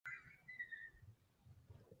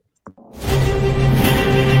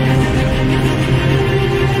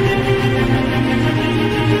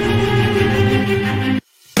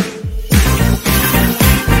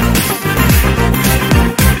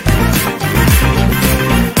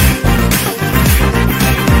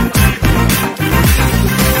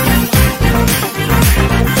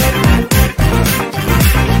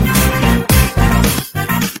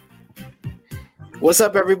What's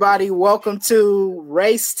up, everybody? Welcome to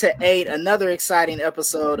Race to 8, another exciting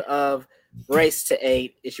episode of Race to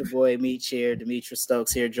 8. It's your boy Meech here, Demetrius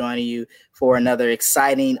Stokes here, joining you for another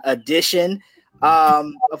exciting edition.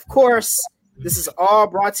 Of course, this is all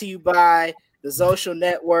brought to you by the Social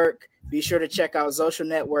Network. Be sure to check out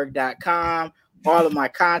socialnetwork.com. All of my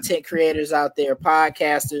content creators out there,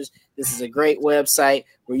 podcasters, this is a great website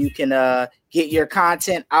where you can get your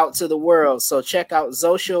content out to the world. So check out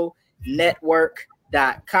socialnetwork.com.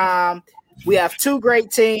 We have two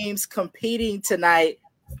great teams competing tonight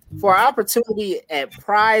for opportunity at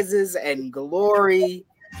prizes and glory.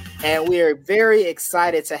 And we are very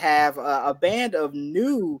excited to have a band of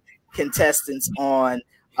new contestants on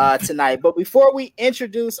tonight. But before we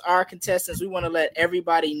introduce our contestants, we want to let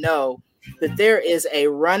everybody know that there is a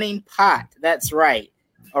running pot. That's right.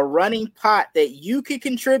 A running pot that you can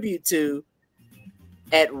contribute to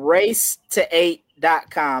at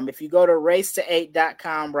racetoo8.com. If you go to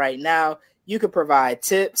racetoo8.com right now, you can provide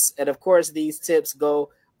tips. And of course, these tips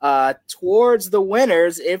go towards the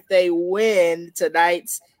winners if they win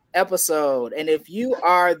tonight's episode. And if you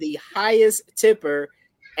are the highest tipper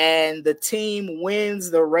and the team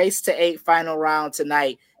wins the Race to 8 final round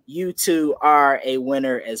tonight, you too are a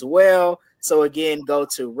winner as well. So again, go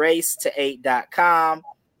to racetoo8.com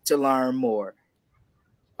to learn more.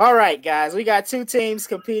 All right, guys, we got two teams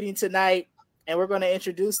competing tonight, and we're going to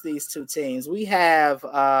introduce these two teams. We have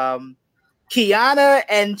Kiana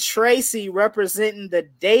and Tracy representing the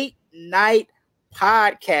Date Night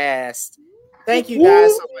Podcast. Thank you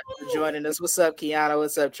guys so much for joining us. What's up, Kiana?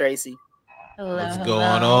 What's up, Tracy? Hello. What's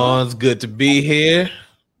going on? It's good to be here.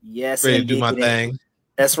 Yes, ready to do my thing.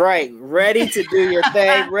 That's right. Ready to do your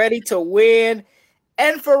thing, ready to win.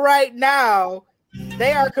 And for right now,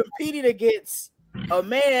 they are competing against a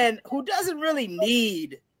man who doesn't really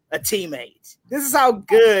need a teammate. This is how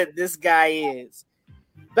good this guy is.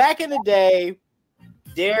 Back in the day,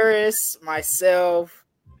 Darius, myself,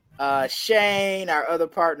 Shane, our other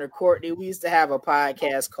partner, Courtney, we used to have a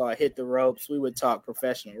podcast called Hit the Ropes. We would talk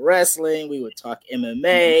professional wrestling. We would talk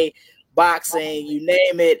MMA, boxing, you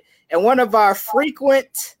name it. And one of our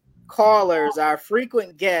frequent callers, our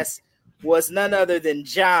frequent guest, was none other than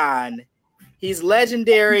John. He's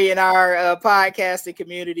legendary in our podcasting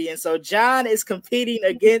community. And so John is competing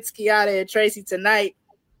against Kiana and Tracy tonight.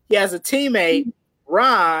 He has a teammate,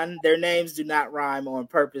 Ron. Their names do not rhyme on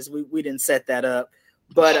purpose. We didn't set that up.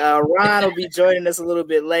 But Ron will be joining us a little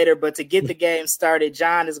bit later. But to get the game started,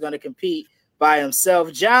 John is going to compete by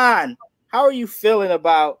himself. John, how are you feeling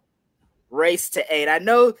about Race to 8? I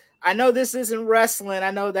know this isn't wrestling.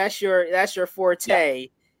 I know that's your forte. Yeah.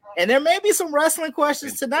 And there may be some wrestling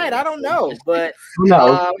questions tonight. I don't know, but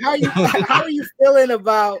how are you feeling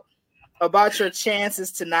about your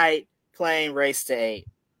chances tonight playing Race to 8?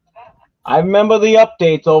 I remember the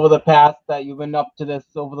updates over the past that you've been up to this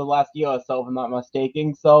over the last year or so, if I'm not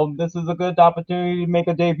mistaken. So this is a good opportunity to make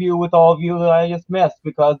a debut with all of you that I just missed,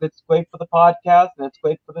 because it's great for the podcast and it's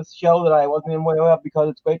great for this show that I wasn't aware of, because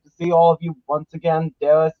it's great to see all of you once again,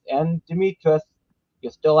 Darius and Demetrius. You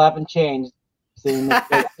still haven't changed. All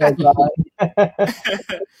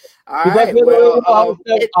right, well,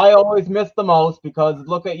 I always miss the most, because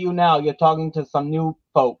look at you now. You're talking to some new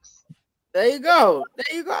folks. There you go.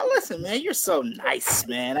 Listen, man, you're so nice,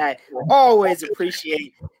 man. I always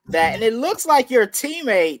appreciate that. And it looks like your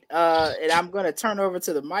teammate, and I'm going to turn over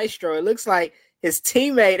to the maestro. It looks like his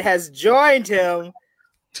teammate has joined him.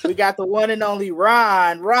 We got the one and only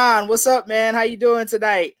Ron. Ron, what's up, man? How you doing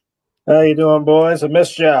tonight? How you doing, boys? I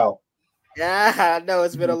missed y'all. Yeah, I know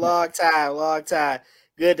it's been a long time.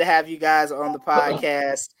 Good to have you guys on the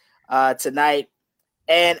podcast tonight.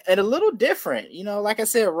 And a little different, like I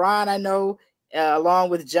said, Ron, I know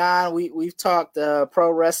along with John, we've talked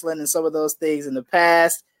pro wrestling and some of those things in the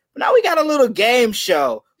past, but now we got a little game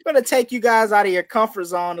show. We're going to take you guys out of your comfort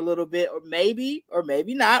zone a little bit, or maybe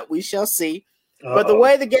not. We shall see. Uh-oh. But the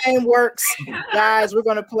way the game works, guys, we're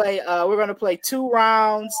going to play 2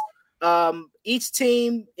 rounds. Each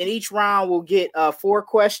team in each round will get 4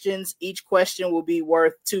 questions. Each question will be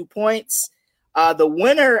worth 2 points. The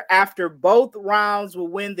winner after both rounds will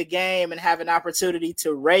win the game and have an opportunity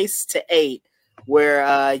to race to 8,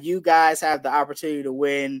 where you guys have the opportunity to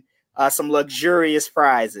win some luxurious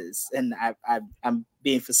prizes. And I'm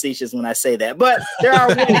being facetious when I say that, but there are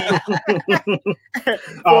winners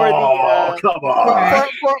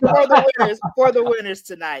for the winners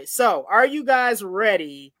tonight. So, are you guys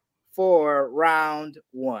ready for round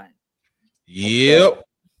 1? Yep.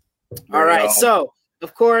 All right. So,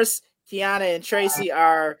 of course, Kiana and Tracy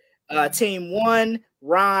are team 1.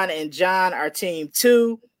 Ron and John are team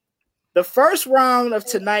 2. The first round of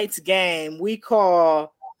tonight's game we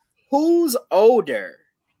call Who's Older?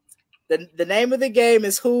 The name of the game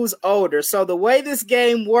is Who's Older. So the way this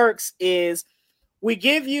game works is we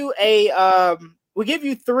give you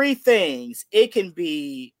three things. It can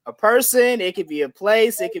be a person, it could be a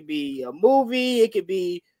place, it could be a movie, it could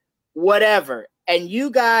be whatever. And you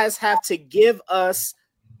guys have to give us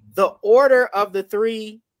the order of the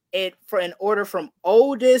three in order from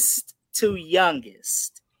oldest to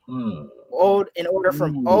youngest. In order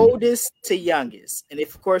from oldest to youngest. And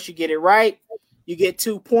if, of course, you get it right, you get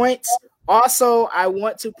 2 points. Also, I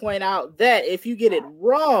want to point out that if you get it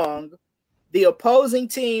wrong, the opposing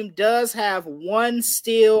team does have one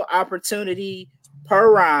steal opportunity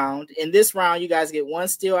per round. In this round, you guys get one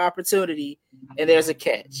steal opportunity, and there's a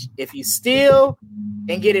catch. If you steal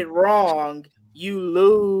and get it wrong, you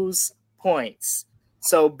lose points.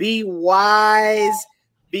 So be wise.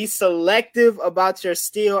 Be selective about your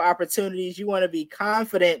steal opportunities. You want to be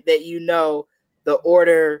confident that you know the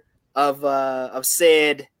order of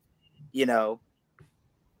said,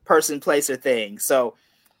 person, place, or thing. So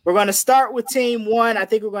we're going to start with team one. I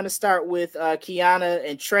think we're going to start with Kiana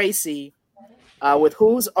and Tracy with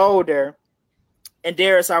Who's Older. And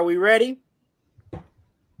Darius, are we ready?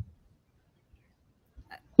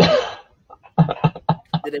 Did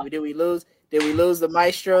we lose the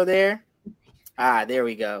maestro there? There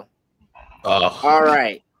we go. All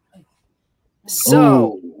right.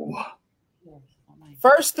 So,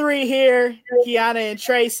 first three here, Kiana and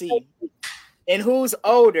Tracy. And Who's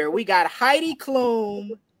Older? We got Heidi Klum,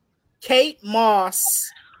 Kate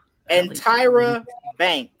Moss, and Tyra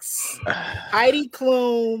Banks. Heidi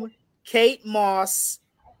Klum, Kate Moss,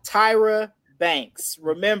 Tyra Banks.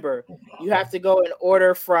 Remember, you have to go in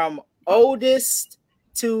order from oldest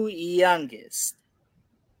to youngest.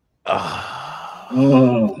 Give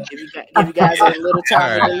you guys a little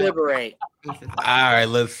time to deliberate. All right,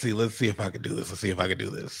 let's see if I can do this. You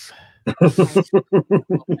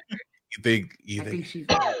think she's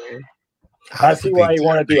I see why you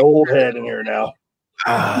wanted the old head in here now.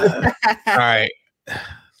 All right.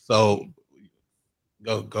 So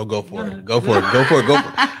go for it. Go for it. All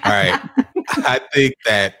right. I think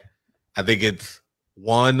it's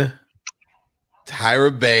 1,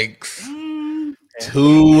 Tyra Banks,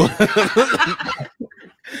 2,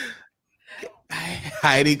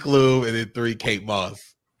 Heidi Klum, and then 3, Kate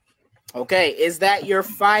Moss. Okay, is that your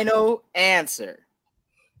final answer?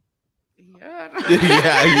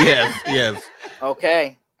 Yes.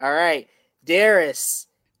 Okay, all right. Darius,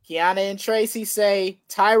 Kiana and Tracy say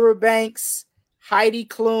Tyra Banks, Heidi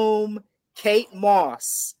Klum, Kate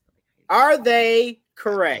Moss. Are they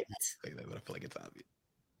correct? I feel like it's obvious.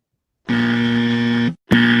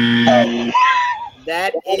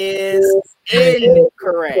 That is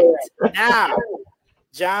incorrect. Now,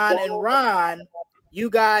 John and Ron, you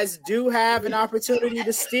guys do have an opportunity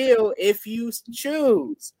to steal if you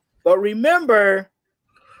choose. But remember,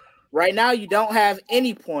 right now you don't have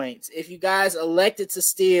any points. If you guys elected to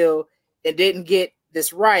steal and didn't get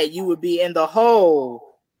this right, you would be in the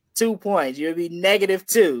hole 2 points. You would be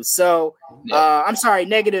 -2. So, I'm sorry,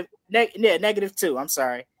 -2. I'm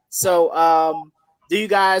sorry. So, do you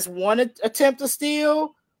guys want to attempt to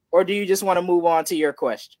steal, or do you just want to move on to your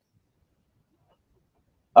question?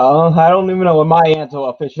 I don't even know what my answer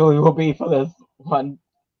officially will be for this one.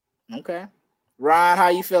 Okay. Ron, how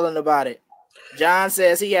you feeling about it? John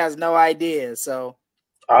says he has no idea. So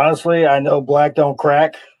honestly, I know black don't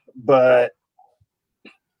crack, but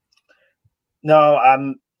no,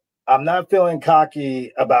 I'm not feeling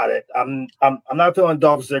cocky about it. I'm not feeling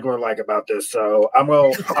Dolph Ziggler like about this. So I'm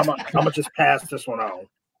gonna just pass this one on.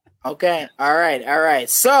 Okay. All right.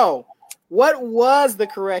 So what was the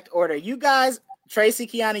correct order? You guys, Tracy,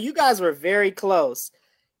 Kiana, you guys were very close.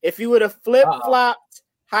 If you would have flip-flopped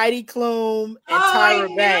Heidi Klum and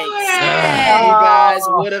Tyra Banks, you guys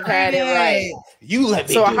would have had it right. You let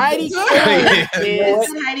me. So Heidi Klum is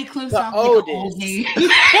Heidi Klum the oldest.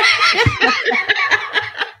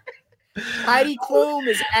 Heidi Klum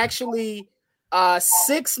is actually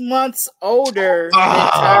 6 months older than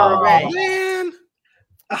Tyra Banks. Man.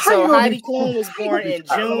 So Heidi Klum was born in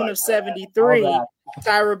June of 73.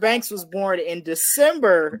 Tyra Banks was born in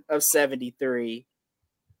December of 73.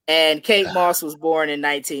 And Kate Moss was born in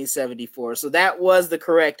 1974. So that was the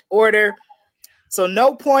correct order. So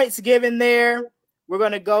no points given there. We're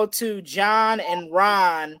going to go to John and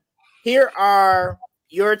Ron. Here are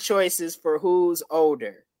your choices for Who's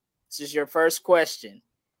Older. This is your first question.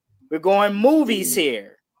 We're going movies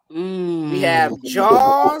here. We have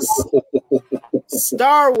Jaws,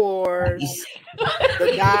 Star Wars,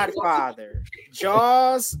 The Godfather.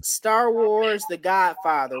 Jaws, Star Wars, The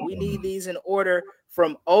Godfather. We need these in order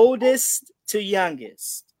from oldest to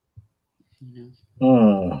youngest.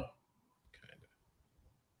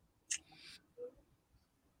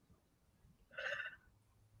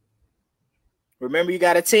 Remember, you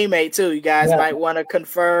got a teammate too. You guys might want to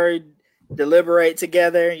confer, deliberate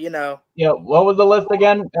together. You know. Yeah. What was the list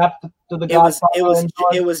again? After the Godfather.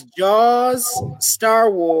 It was Jaws, Star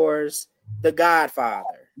Wars, The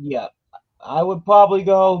Godfather. Yeah, I would probably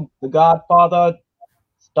go The Godfather,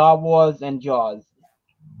 Star Wars, and Jaws.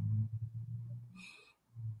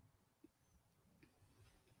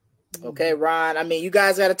 Okay, Ron. I mean, you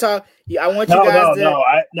guys got to talk. I want you guys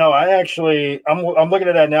to. I actually, I'm looking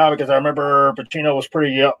at that now because I remember Pacino was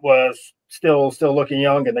pretty young, was still looking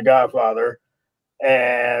young in The Godfather,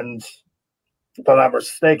 and if I'm not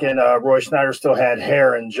mistaken, Roy Schneider still had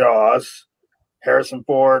hair in Jaws. Harrison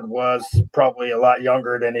Ford was probably a lot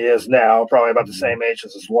younger than he is now, probably about the same age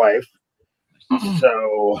as his wife.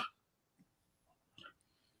 So,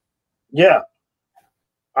 yeah,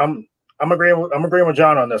 I'm agreeing with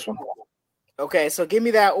John on this one. Okay, so give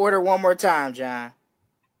me that order one more time, John.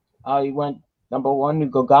 You went number one. You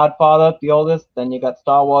go Godfather, the oldest. Then you got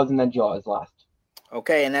Star Wars, and then Jaws last.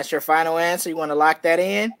 Okay, and that's your final answer. You want to lock that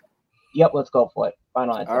in? Yep, let's go for it.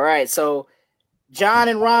 Final answer. All right, so John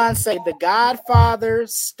and Ron say The Godfather,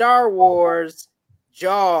 Star Wars,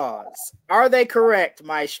 Jaws. Are they correct,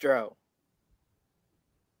 Maestro?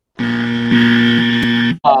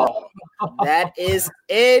 That is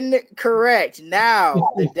incorrect.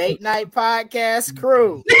 Now, the Date Night Podcast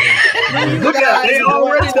crew. Look at they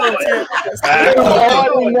already know it.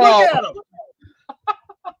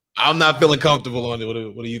 I'm not feeling comfortable on it.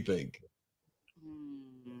 What do you think?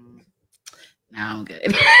 No, I'm good.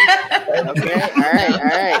 Okay, all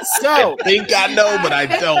right. So I think I know, but I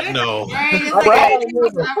don't know.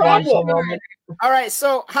 All right,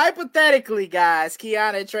 so hypothetically, guys,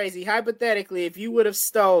 Kiana and Tracy, hypothetically, if you would have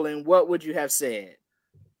stolen, what would you have said?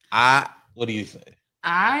 What do you say?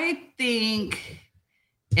 I think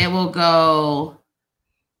it will go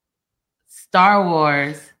Star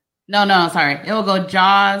Wars. No, sorry. It will go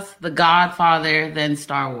Jaws, The Godfather, then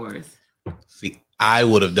Star Wars. See, I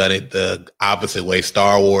would have done it the opposite way.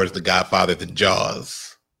 Star Wars, The Godfather, then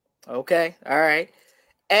Jaws. Okay, all right.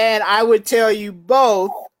 And I would tell you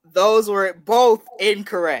both, those were both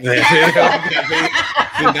incorrect.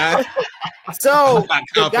 So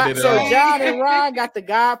John and Ron got The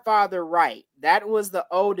Godfather right. That was the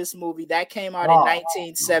oldest movie. That came out in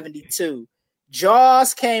 1972.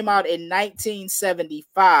 Jaws came out in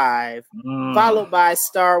 1975, followed by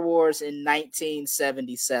Star Wars in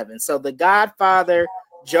 1977. So The Godfather,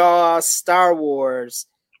 Jaws, Star Wars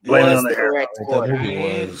was the correct order.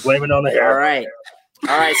 Blame it on the hair.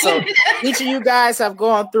 All right. So each of you guys have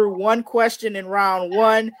gone through one question in round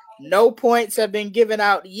one. No points have been given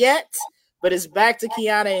out yet, but it's back to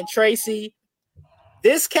Kiana and Tracy.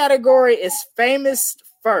 This category is famous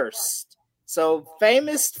first. So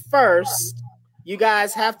famous first, you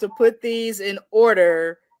guys have to put these in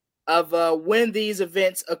order of when these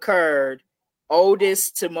events occurred,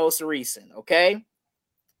 oldest to most recent. Okay.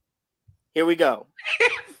 Here we go.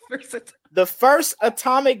 The first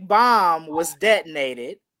atomic bomb was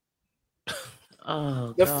detonated.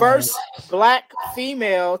 The first black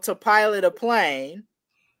female to pilot a plane.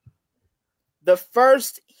 The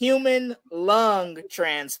first human lung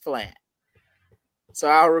transplant. So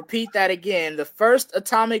I'll repeat that again. The first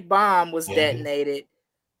atomic bomb was detonated.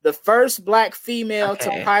 The first black female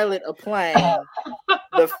to pilot a plane.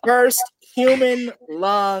 The first human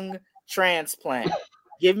lung transplant.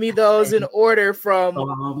 Give me those in order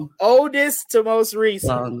from oldest to most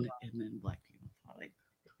recent. And then black people,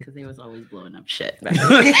 because they was always blowing up shit. Do you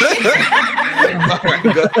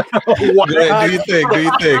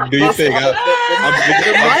think?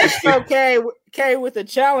 Okay, with a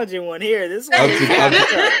challenging one here. This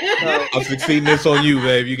I'm succeeding this on you,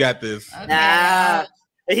 babe. You got this. Okay. Nah,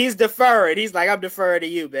 he's deferring. He's like, I'm deferring to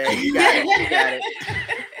you, babe. You got it.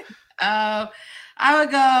 I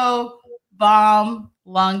would go bomb,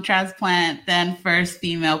 lung transplant, then first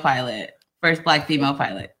black female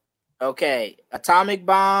pilot. Okay, atomic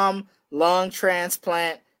bomb, lung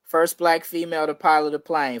transplant, first black female to pilot a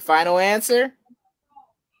plane. Final answer?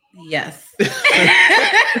 Yes.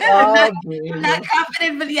 I'm not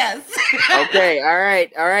confident, but yes. Okay,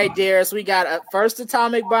 all right, dear. So we got first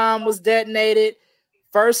atomic bomb was detonated,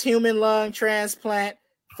 first human lung transplant,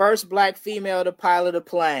 first black female to pilot a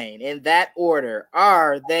plane. In that order,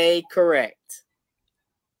 are they correct?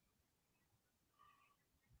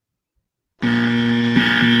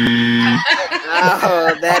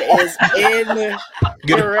 Oh, that is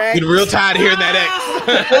incorrect. Getting real tired of hearing that X.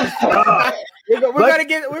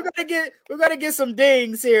 We're gonna get some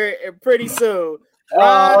dings here pretty soon. Oh,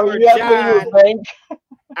 Ron or yes, John, you think?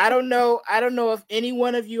 I don't know if any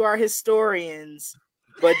one of you are historians,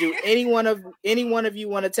 but do any one of you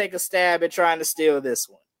want to take a stab at trying to steal this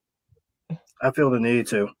one? I feel the need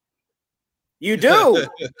to. You do.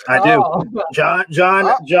 I do. John,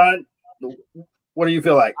 what do you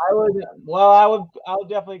feel like? I would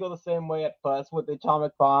definitely go the same way at first with the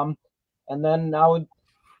atomic bomb, and then I would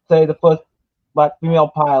say the first black female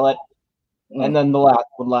pilot, and then the last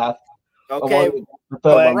would last. Okay.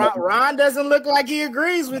 Ron doesn't look like he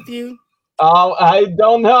agrees with you. Oh, I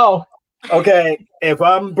don't know. Okay, if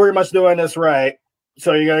I'm pretty much doing this right,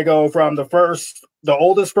 so you're gonna go from the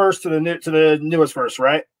oldest first to the newest first,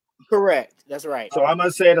 right? Correct. That's right. So I'm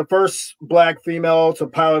gonna say the first black female to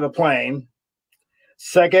pilot a plane.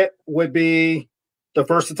 Second would be the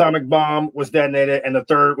first atomic bomb was detonated, and the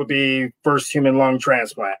third would be first human lung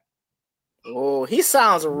transplant. Oh, he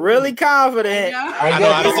sounds really confident. Yeah.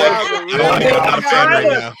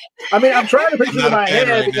 I'm trying to picture in my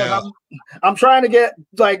head because I'm trying to get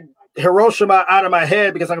like Hiroshima out of my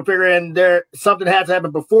head because I'm figuring something had to happen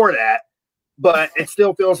before that, but it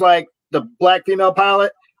still feels like the black female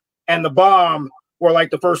pilot and the bomb were like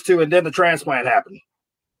the first two, and then the transplant happened.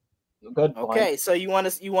 Good point. Okay, so you want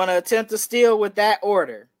to attempt to steal with that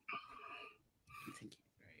order,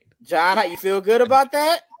 John? How you feel good about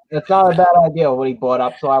that? It's not a bad idea what he brought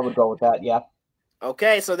up, so I would go with that. Yeah.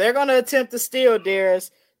 Okay, so they're going to attempt to steal,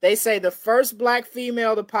 Darius. They say the first black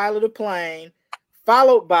female to pilot a plane,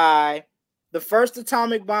 followed by the first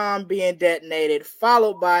atomic bomb being detonated,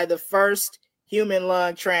 followed by the first human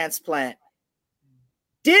lung transplant.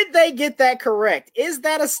 Did they get that correct? Is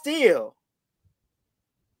that a steal?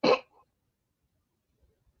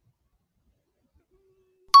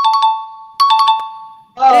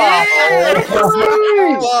 Lord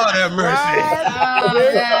have mercy.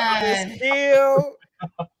 Steal.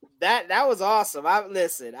 That was awesome. I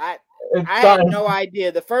had no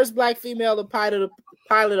idea. The first black female to pilot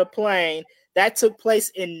a plane that took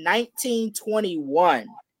place in 1921.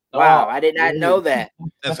 Wow, I did not know that.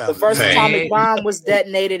 The first atomic bomb was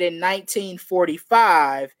detonated in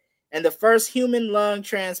 1945, and the first human lung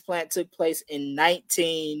transplant took place in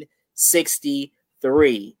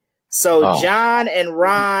 1963. So John and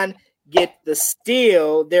Ron get the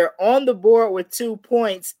steal. They're on the board with 2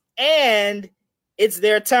 points, and it's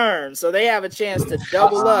their turn. So they have a chance to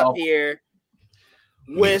double up here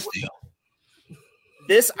with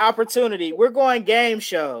this opportunity. We're going game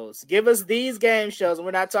shows. Give us these game shows. And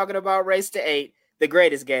we're not talking about Race to 8, the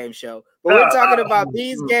greatest game show. But we're talking about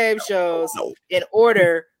these game shows in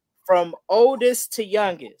order from oldest to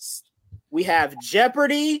youngest. We have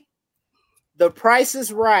Jeopardy, The Price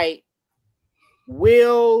is Right,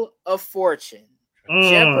 Wheel of Fortune.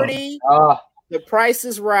 Jeopardy, The Price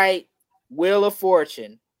is Right, Wheel of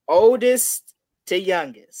Fortune. Oldest to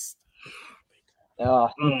youngest.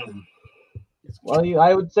 Well,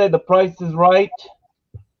 I would say The Price is Right,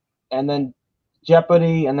 and then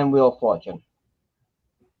Jeopardy, and then Wheel of Fortune.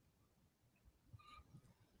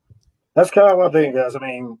 That's kind of one thing, guys. I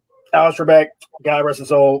mean, Alex Trebek, God rest his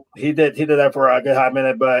soul, he did that for a good hot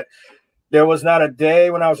minute, but there was not a day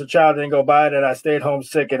when I was a child that didn't go by that I stayed home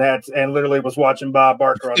sick and literally was watching Bob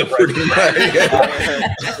Barker on the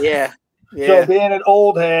Yeah. So being an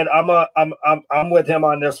old head, I'm with him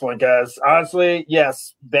on this one, guys. Honestly,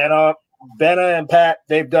 yes, Benna and Pat,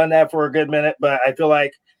 they've done that for a good minute, but I feel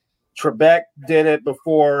like Trebek did it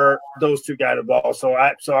before those two got involved. So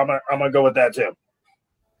I'm gonna go with that too.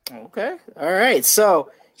 Okay. All right. So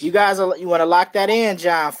you guys you want to lock that in,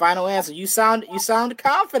 John? Final answer. You sound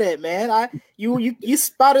confident, man. You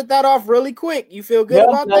spotted that off really quick. You feel good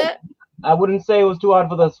about that? I wouldn't say it was too hard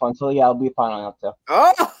for this one, so yeah, I'll be final answer.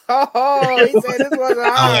 Oh, he said this wasn't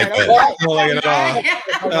hard. I don't like it at all.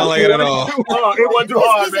 I don't like it at all. It wasn't too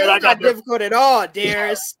hard, man. It's not difficult at all,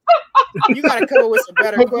 Darius. You got to come up with some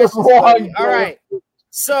better questions. All right.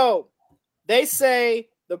 So they say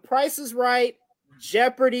The Price is Right,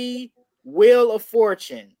 Jeopardy, Wheel of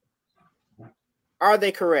Fortune. Are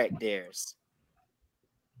they correct, Darius?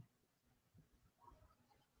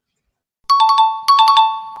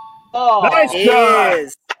 Nice job.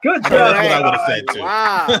 Good job. That's what I would have said too.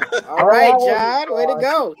 Wow. All right, John. Way to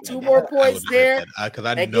go. 2 more points there. Because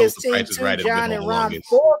I that know gives The Team Price is 2, Right. John and Ron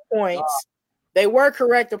 4 points. They were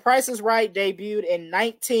correct. The Price is Right debuted in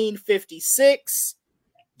 1956.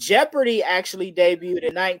 Jeopardy actually debuted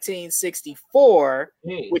in 1964,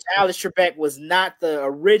 which Alex Trebek was not the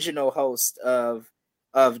original host of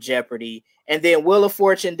of Jeopardy. And then Wheel of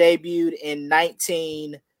Fortune debuted in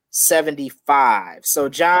 1975. So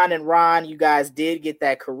John and Ron, you guys did get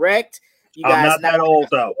that correct. You guys I'm not that old,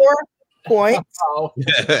 though. 4 points. All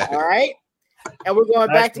right. And we're going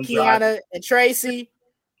back to Kiana and Tracy.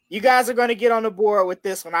 You guys are going to get on the board with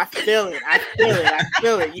this one. I feel it.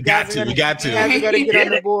 You guys are going to get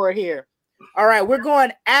on the board here. All right, we're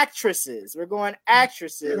going actresses. You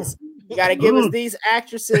got to give us these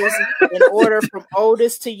actresses in order from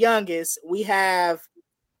oldest to youngest. We have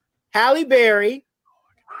Halle Berry,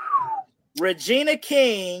 Regina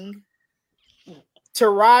King,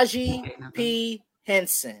 Taraji P.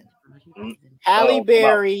 Henson. Halle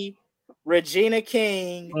Berry, Regina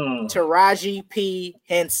King, Taraji P.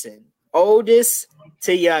 Henson. Oldest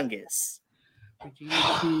to youngest.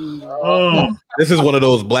 This is one of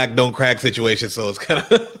those black don't crack situations, so it's kind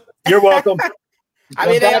of. You're welcome. I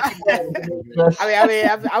would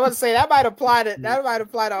say that might apply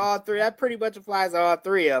to all three. That pretty much applies to all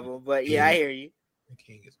three of them. But yeah, I hear you.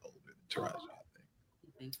 King is older than Taraji, I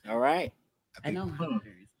think. All right. I know.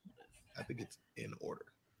 I think it's in order.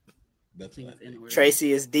 That's in order.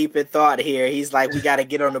 Tracy is deep in thought here. He's like, we got to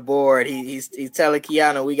get on the board. He's telling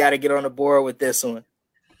Kiana we got to get on the board with this one.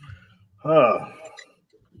 Huh.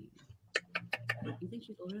 You think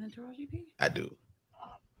she's older than Taraji P? I do.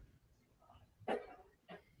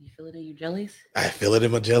 You feel it in your jellies? I feel it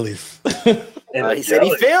in my jellies. He said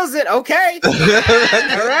he feels it. Okay.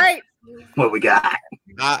 All right. What we got?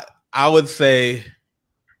 I would say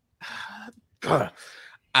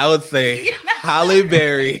Halle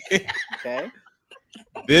Berry. Okay.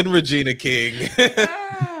 Then Regina King.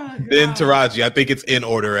 Then Taraji. I think it's in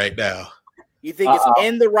order right now. You think it's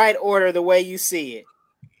in the right order the way you see it?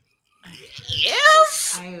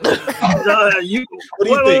 Yes. What do you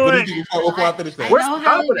think? Before I finish that? I know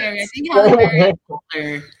Halle Berry. I think Halle Berry is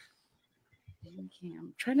older.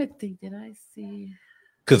 I'm trying to think. Did I see?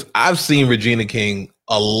 Because I've seen Regina King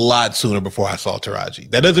a lot sooner before I saw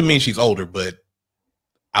Taraji. That doesn't mean she's older, but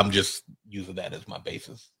I'm just using that as my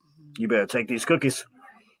basis. You better take these cookies.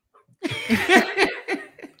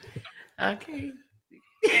 Okay.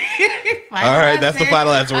 All right, that's the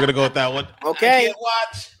final answer. We're gonna go with that one. Okay. I can't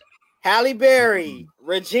watch. Halle Berry,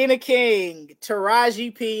 Regina King,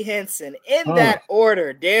 Taraji P. Henson. In that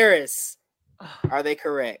order, Darius, are they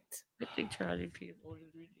correct? I think Taraji P. is older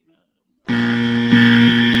than Regina.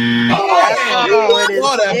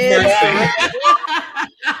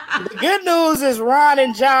 The good news is Ron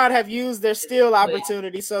and John have used their steal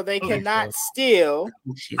opportunity, so they cannot steal.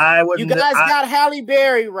 You guys got Halle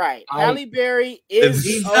Berry right. Halle Berry is.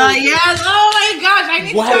 Yes. Oh my gosh! I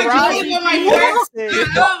need to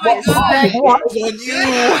talk to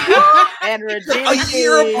and Regina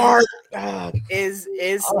King is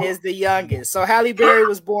the youngest. So Halle Berry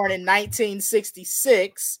was born in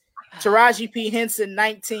 1966. Taraji P. Henson,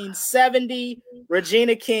 1970.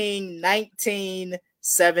 Regina King,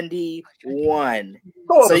 1971.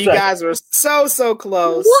 So you guys were so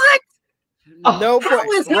close. What? No How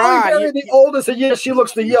is Halle Berry the oldest, and yet she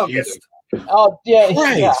looks the youngest? Oh, yeah.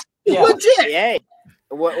 Right. Yeah. Legit. Hey,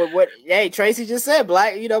 what? Hey, Tracy just said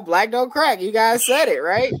black. Black don't crack. You guys said it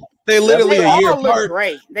right. They literally they a year all look apart.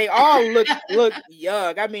 great. They all look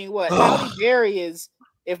young. I mean, what? Halle Berry is,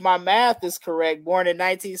 if my math is correct, born in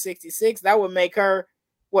 1966. That would make her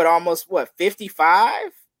almost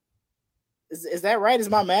 55? Is that right? Is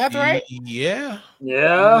my math right? Yeah.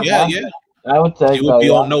 I would say it would be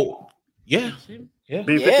on no. Yeah.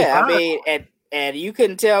 I mean, and you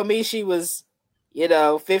couldn't tell me she was,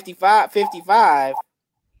 55. If I,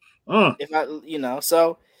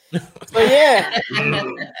 so yeah.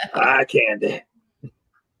 Eye candy.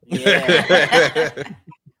 Yeah.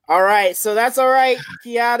 All right, so that's all right,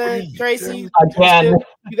 Kiana, Tracy.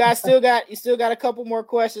 You guys still got a couple more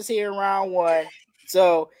questions here in round one.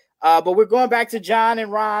 So, but we're going back to John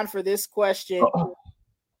and Ron for this question,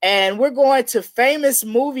 and we're going to famous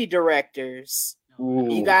movie directors.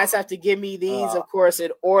 You guys have to give me these, of course,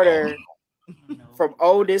 in order from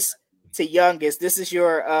oldest to youngest. This is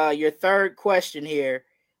your third question here.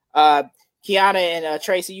 Kiana and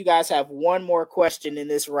Tracy, you guys have one more question in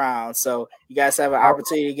this round. So you guys have an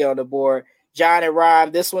opportunity to get on the board. John and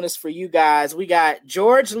Ron, this one is for you guys. We got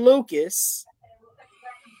George Lucas,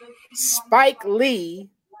 Spike Lee,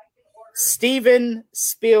 Steven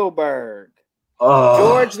Spielberg.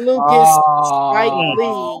 George Lucas, Spike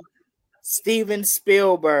Lee, Steven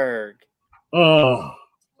Spielberg.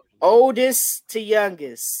 Oldest to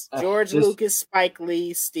youngest. George Lucas, Spike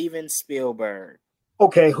Lee, Steven Spielberg.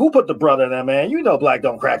 Okay, who put the brother in there, man? You know black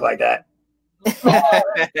don't crack like that.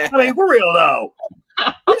 I mean, for real, though.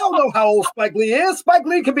 We don't know how old Spike Lee is. Spike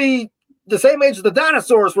Lee could be the same age as the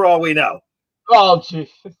dinosaurs for all we know. Oh, jeez.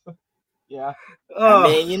 Yeah. I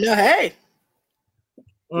mean, you know, hey,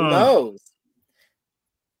 who knows?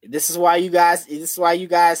 This is why you guys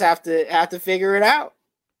have to figure it out.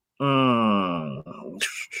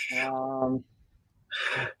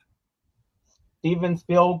 Steven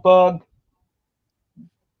Spielberg,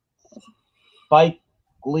 Spike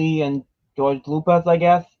Lee, and George Lucas, I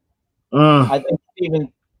guess. I think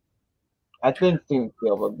Steven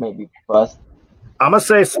Spielberg maybe first. I'm gonna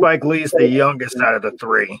say Spike Lee's the youngest out of the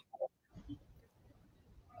three,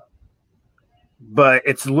 but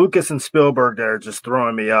it's Lucas and Spielberg that are just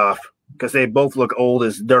throwing me off because they both look old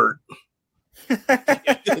as dirt.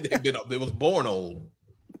 They was born old.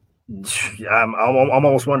 I'm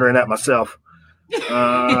almost wondering that myself.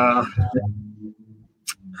 I'm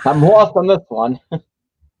lost on this one.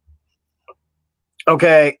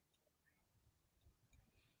 Okay.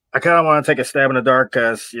 I kind of want to take a stab in the dark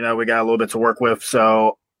because, you know, we got a little bit to work with.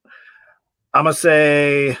 So I'm going to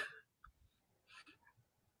say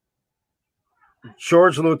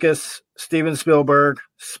George Lucas, Steven Spielberg,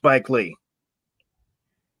 Spike Lee.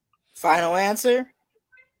 Final answer?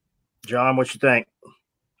 John, what you think?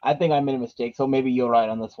 I think I made a mistake, so maybe you're right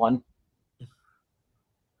on this one.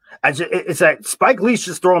 It's that Spike Lee's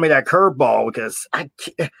just throwing me that curveball because I'm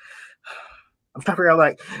trying to figure out,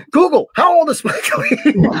 like, Google, how old is Spike Lee?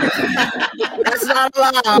 That's not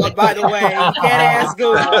allowed, by the way. You can't ask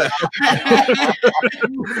Google.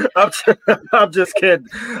 I'm just kidding.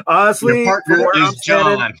 Honestly, your partner is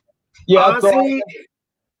John. Honestly,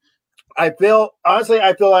 I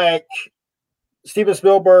feel like Steven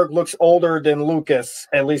Spielberg looks older than Lucas,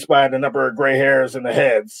 at least by the number of gray hairs in the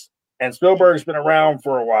heads. And Spielberg's been around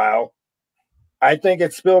for a while. I think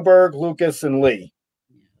it's Spielberg, Lucas, and Lee.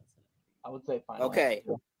 I would say final. Okay.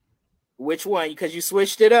 Answer. Which one? Because you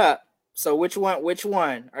switched it up. So which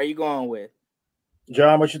one are you going with?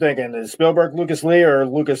 John, what you thinking? Is Spielberg, Lucas, Lee, or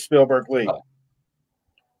Lucas, Spielberg, Lee?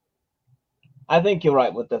 I think you're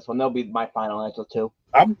right with this one. That'll be my final answer too.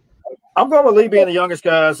 I'm going with Lee being the youngest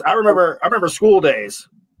because I remember School Days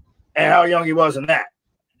and how young he was in that.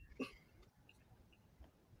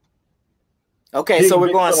 Okay, so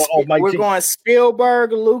we're going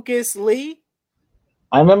Spielberg, Lucas, Lee.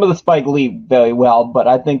 I remember the Spike Lee very well, but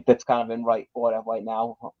I think that's kind of in right order right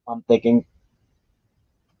now. I'm thinking.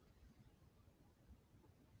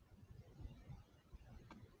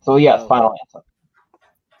 So yes, final answer.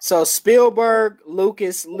 So Spielberg,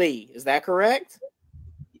 Lucas, Lee. Is that correct?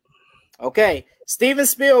 Okay. Steven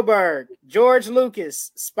Spielberg, George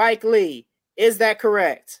Lucas, Spike Lee. Is that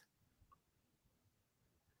correct?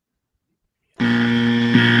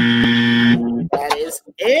 That is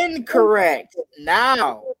incorrect.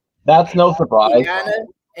 Now. That's no surprise. Kiana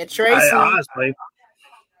and Tracy, honestly,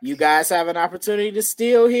 you guys have an opportunity to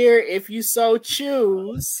steal here if you so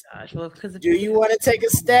choose. Gosh, well, do you want to take a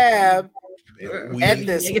stab at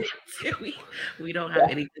this? We don't have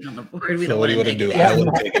anything on the board. So what do you want to do? I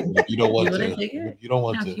want to take it. You don't want to. You don't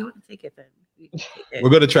want to. If you want to take it, then we're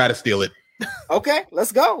going to try to steal it. Okay,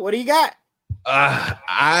 let's go. What do you got?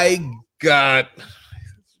 I got.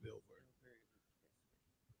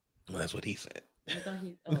 Well, that's what he said.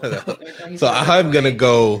 So I'm gonna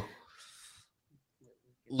go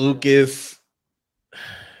Lucas,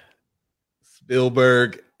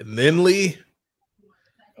 Spielberg, and then Lee.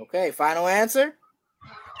 Okay, final answer.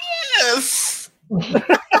 Yes.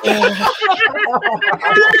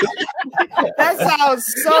 That sounds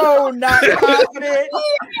so not confident.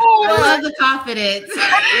 I love the confidence.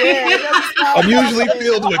 Yeah, I'm usually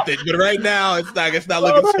filled with it, but right now it's not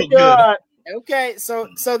looking so good. Okay, so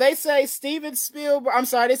they say Steven Spielberg. I'm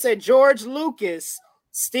sorry, they say George Lucas,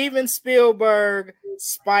 Steven Spielberg,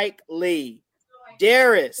 Spike Lee.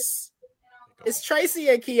 Darius, is Tracy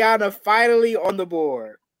and Kiana finally on the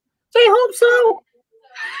board? I hope so.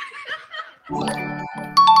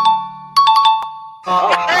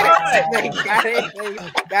 They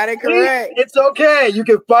got it correct. It's okay. You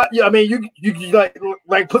can find. I mean, you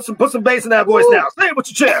like put some bass in that voice now. Say it with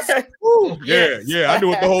your chest. Yeah. I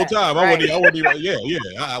knew it the whole time. I wasn't even.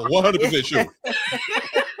 I'm 100% sure.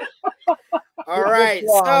 All right.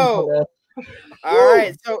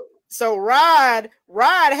 So Rod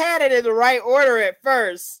had it in the right order at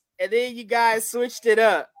first, and then you guys switched it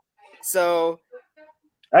up. So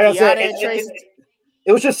like I said,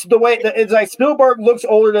 it was just the way it's like Spielberg looks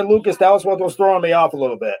older than Lucas. That was what was throwing me off a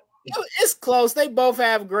little bit. It's close. They both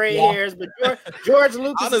have gray hairs, but George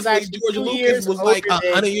Lucas honestly, is actually George 2 Lucas years was like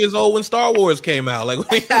 100 years old when Star Wars came out. Like,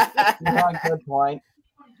 good point.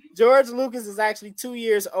 George Lucas is actually 2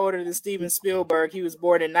 years older than Steven Spielberg. He was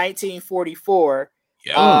born in 1944.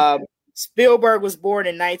 Yeah. Spielberg was born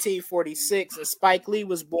in 1946, and Spike Lee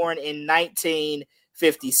was born in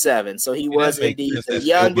 1957. So he was indeed the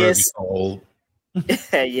youngest.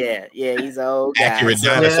 yeah, he's an old guy. Accurate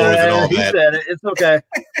dinosaurs and all he that. said it. It's okay.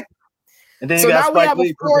 And then So you got now we Spike have a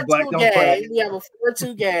Lee for the Black 4-2 Don't Crack. game. We have a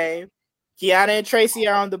 4-2 game. Kiana and Tracy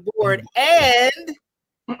are on the board, and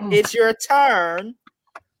it's your turn.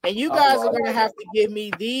 And you guys are going to have to give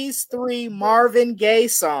me these 3 Marvin Gaye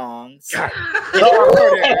songs in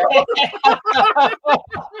order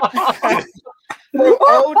from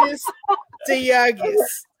oldest to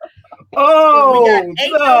youngest. Oh,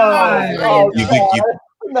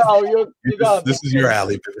 This is your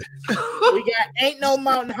alley. We got Ain't No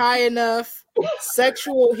Mountain High Enough,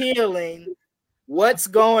 Sexual Healing, What's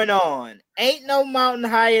Going On? Ain't No Mountain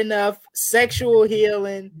High Enough, Sexual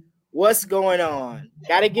Healing, What's Going On?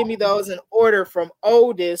 Got to give me those in order from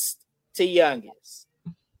oldest to youngest.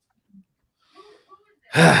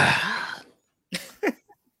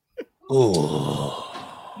 Ooh.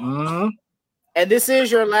 Mm-hmm. And this is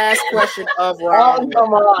your last question of round.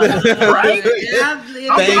 Come on. Right?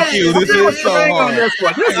 Thank you. This is so hard. This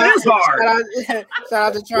is hard. Shout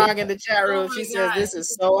out to Trong in the chat room. She says this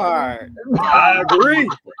is so hard. I agree.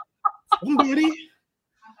 Somebody.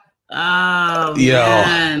 Oh, Yo.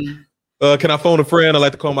 man. Can I phone a friend? I'd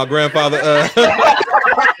like to call my grandfather.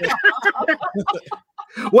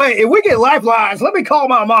 Wait, if we get lifelines, let me call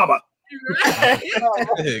my mama.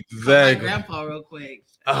 Exactly. My grandpa real quick.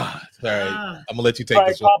 Sorry. I'm gonna let you take All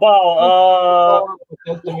right, this one. Papa,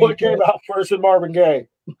 what came out first in Marvin Gaye?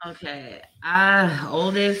 Okay.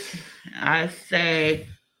 Oldest, I say,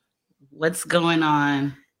 What's Going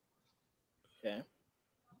On? Okay.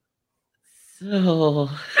 So,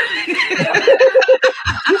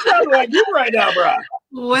 You sound like you right now, bro.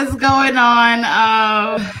 what's going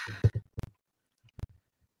on?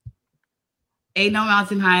 Ain't No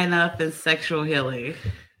Mountain High Enough and Sexual Healing.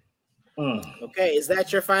 Okay, is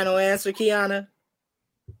that your final answer, Kiana?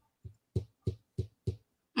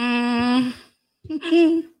 Mm.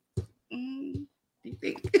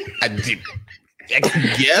 I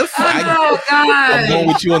guess. Oh, God. I'm going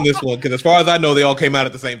with you on this one because, as far as I know, they all came out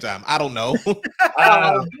at the same time. I don't know. What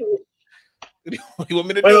do you want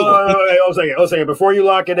me to do? Wait, hold a second. Before you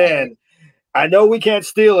lock it in, I know we can't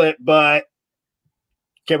steal it, but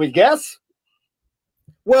can we guess?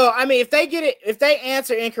 Well, I mean, if they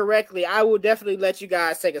answer incorrectly, I will definitely let you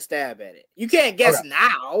guys take a stab at it. You can't guess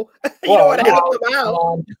now. You don't want to help them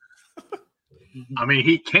out. I mean,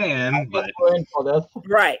 he can, but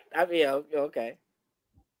Right. I mean, okay.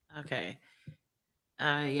 Okay.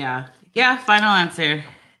 Yeah. Final answer.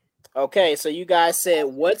 Okay, so you guys said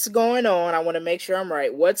What's Going On? I want to make sure I'm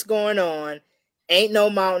right. What's Going On? Ain't No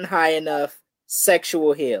Mountain High Enough,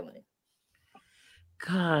 Sexual Healing.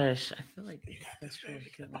 Gosh, I feel like Is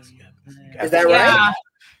that right?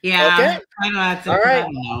 Yeah. Okay. Final answer. All right. I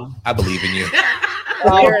don't know. I believe in you.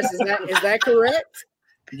 Harris, is that correct?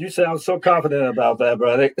 You sound so confident about that,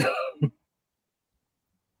 brother.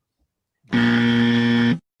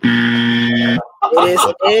 It is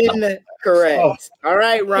incorrect. All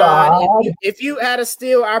right, Ron. If you had a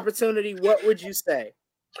steal opportunity, what would you say?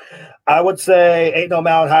 I would say Ain't No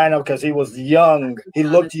Mountain High Enough because he was young. He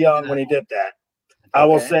looked young when he did that. I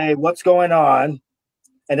will say What's Going On,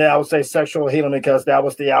 and then I would say Sexual Healing because that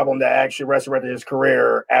was the album that actually resurrected his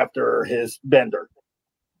career after his bender.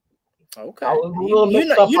 Okay, you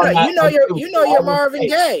know your Marvin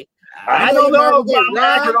Gaye. I don't know if I'm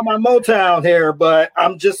accurate on my Motown here, but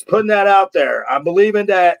I'm just putting that out there. I'm believing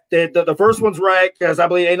that the first one's right because I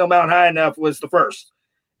believe Ain't No Mountain High Enough was the first,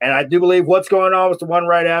 and I do believe What's Going On was the one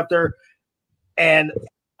right after, and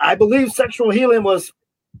I believe Sexual Healing was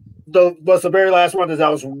the very last one. That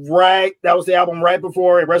was right. That was the album right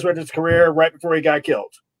before he resurrected his career, right before he got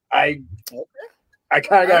killed. I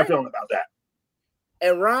kind of got a feeling about that.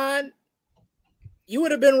 And Ron, you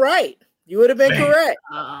would have been right. You would have been correct.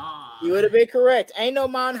 You would have been correct. Ain't No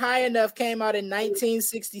Mountain High Enough came out in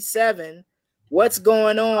 1967. What's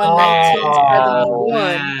Going On?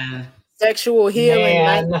 1971. Sexual Healing,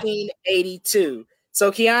 1982.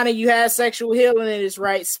 So, Kiana, you had Sexual Healing in its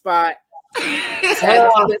right spot.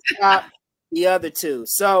 The other two.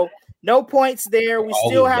 So, no points there. We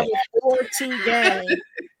still have a 4-2 game.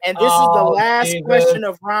 And this is the last question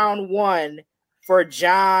of round one for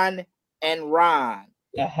John and Ron.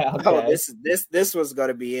 Okay. Oh, this was going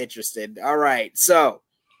to be interesting. All right. So,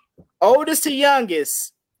 oldest to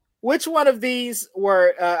youngest, which one of these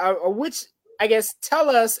were, or which, I guess, tell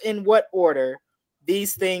us in what order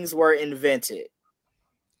these things were invented.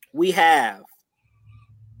 We have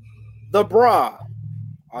the bra,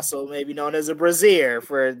 also maybe known as a brassiere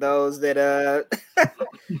for those that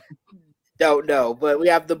Don't know, but we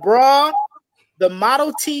have the bra, the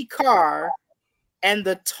Model T car, and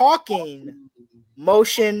the talking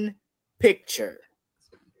motion picture.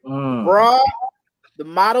 Bra, the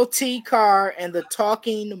Model T car, and the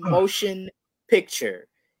talking motion picture.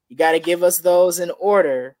 You got to give us those in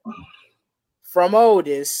order from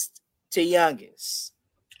oldest to youngest.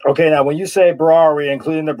 Okay, now when you say bra, are we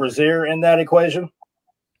including the brassiere in that equation?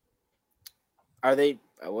 Are they?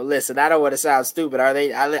 Well, listen, I don't want to sound stupid. Are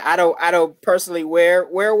they? I don't personally wear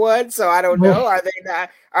one, so I don't know. Are they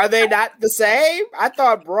not? Are they not the same? I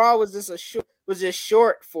thought bra was just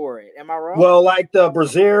short for it. Am I wrong? Well, like the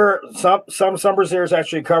brassiere, some brassieres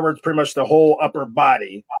actually covered pretty much the whole upper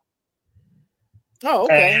body. Oh,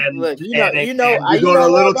 okay. And, look, you You're going a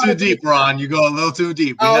little too deep, Ron. You go a little too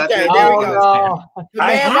deep. Oh, okay, there we go. No. The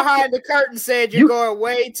man behind the curtain said you're going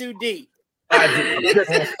way too deep.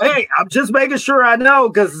 Hey, I'm just making sure I know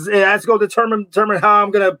because that's going to determine how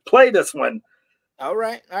I'm going to play this one. All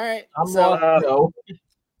right. I'm So, lost, Joe.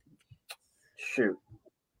 Shoot.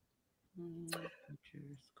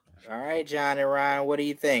 all right, John and Ryan, what do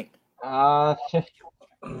you think? I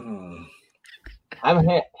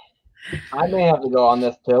may have to go on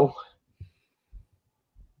this too.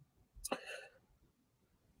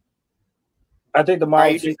 I think the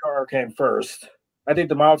Model T car came first. And then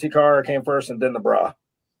the bra.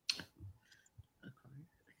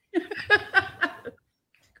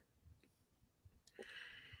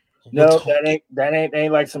 No, that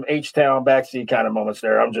ain't like some H-Town backseat kind of moments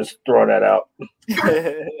there. I'm just throwing that out.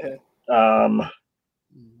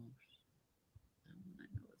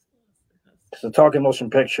 It's a talking motion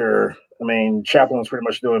picture. I mean, Chaplin was pretty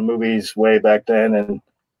much doing movies way back then, and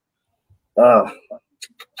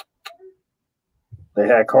they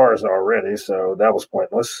had cars already, so that was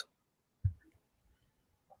pointless.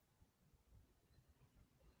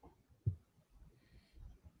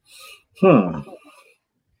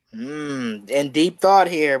 In deep thought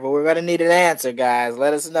here, but we're gonna need an answer, guys.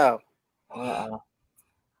 Let us know.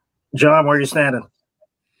 John, where are you standing?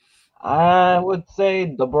 I would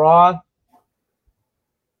say the bra,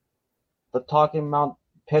 the talking mount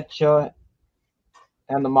picture,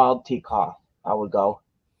 and the Model T car. I would go.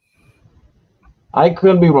 I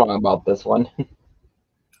could be wrong about this one,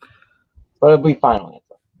 but it'll be final answer.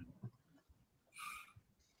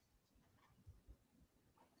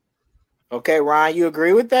 Okay, Ron, you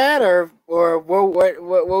agree with that, or what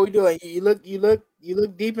we doing? You look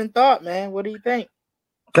deep in thought, man. What do you think?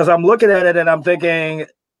 Because I'm looking at it and I'm thinking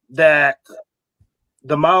that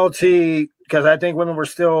the Model T, because I think women were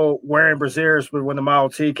still wearing brassieres when the Model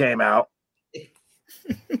T came out.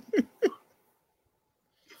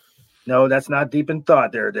 No, that's not deep in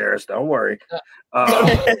thought there, Darius. Don't worry.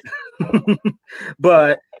 But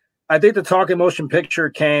I think the talking motion picture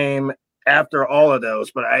came after all of those.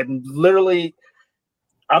 But I'm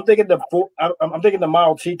thinking the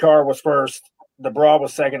Model T car was first, the bra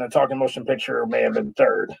was second, and talking motion picture may have been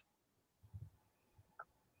third.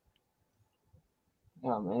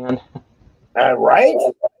 Oh man! Right?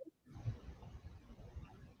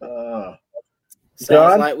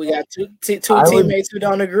 Sounds like we got two teammates who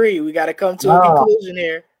don't agree. We got to come to a conclusion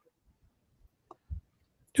here.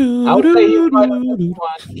 I would say he's right on this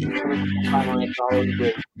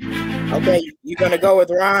one. Okay, you're gonna go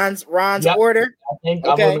with Ron's order. I think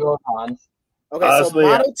I'm gonna go with Ron's. Okay, so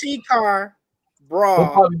Model T car, bra,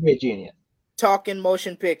 would probably be a genius. talking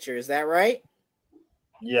motion picture. Is that right?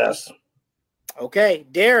 Yes. Okay,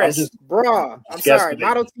 Darius, bra. I'm sorry,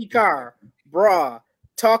 Model T car, bra,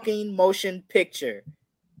 talking motion picture.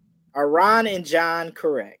 Are Ron and John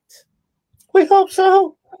correct? We hope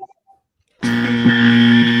so.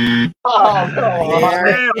 Oh, they are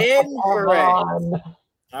incorrect.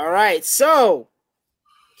 All right, so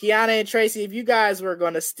Kiana and Tracy, if you guys were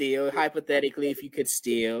going to steal, hypothetically, if you could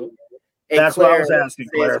steal, and that's Claire, what I was asking.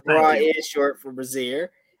 Claire, bra is short for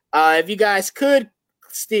brassiere. If you guys could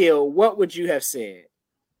steal, what would you have said?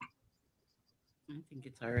 I think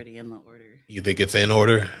it's already in the order. You think it's in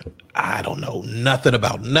order? I don't know nothing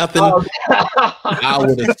about nothing. I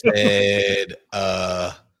would have said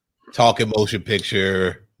talking motion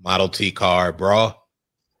picture, Model T car, bra.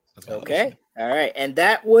 Okay. All right. And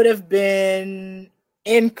that would have been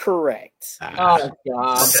incorrect. Oh,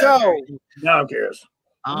 God. So now I'm curious.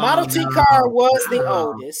 Model T car was the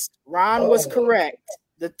oldest. Ron was correct.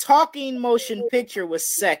 The talking motion picture was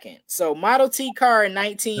second. So Model T car in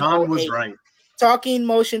 1908. John was right. Talking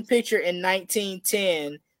motion picture in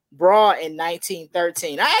 1910. Bra in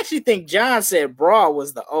 1913. I actually think John said bra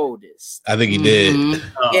was the oldest. I think he did.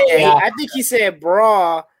 Yeah, I think he said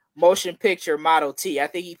bra motion picture Model T. I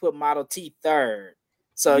think he put Model T third.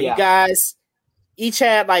 So you guys each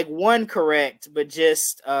had like one correct, but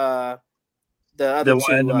just the other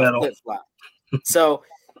one in the middle. flip-flop.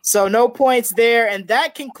 So no points there, and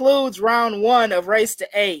that concludes round 1 of Race to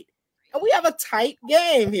 8. And we have a tight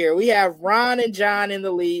game here. We have Ron and John in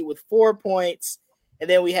the lead with 4 points, and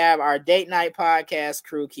then we have our Date Night Podcast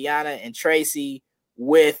crew, Kiana and Tracy,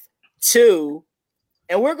 with 2.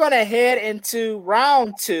 And we're going to head into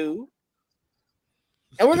round 2,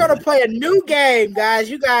 and we're going to play a new game, guys.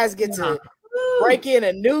 You guys get to break in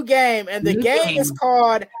a new game, and the game is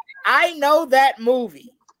called I Know That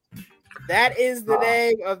Movie. That is the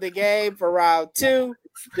name of the game for round 2.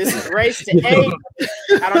 This is Race to 8.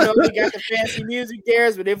 I don't know if we got the fancy music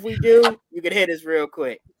there, but if we do, you can hit us real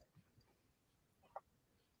quick.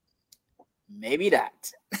 Maybe not.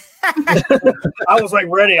 I was like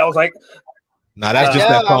ready. I was like, nah, that's just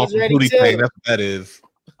that song from Hootie Tang. That's what that is.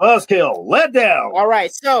 Buzzkill, let down. All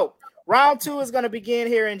right, so round 2 is going to begin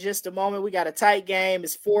here in just a moment. We got a tight game.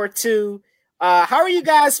 It's 4-2. How are you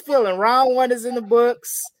guys feeling? Round 1 is in the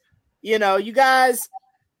books. You know, you guys,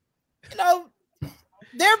 there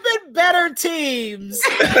have been better teams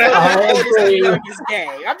in this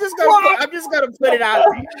game. I'm just gonna put it out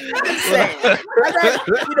there. I'm just saying.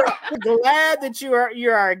 I'm glad that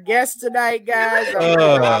you're our guest tonight, guys.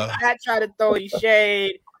 I'm not trying to throw any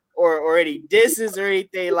shade or any disses or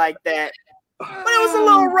anything like that. But it was a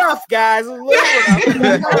little rough, guys. A little rough.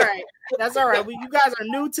 That's all right. That's all right. You guys are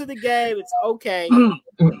new to the game. It's okay.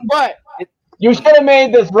 But you should have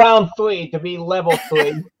made this round 3 to be level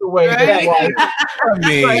 3. The way that was. I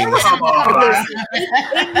mean,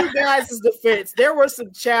 in you guys' defense, there were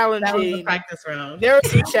some challenging practice round. There were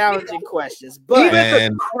some challenging questions, but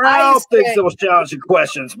even the crowd thinks it was challenging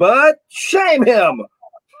questions, but shame him.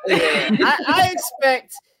 Yeah, I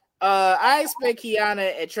expect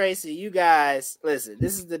Kiana and Tracy, you guys, listen,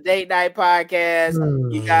 this is the Date Night Podcast.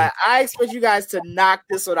 I expect you guys to knock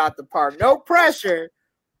this one out the park. No pressure.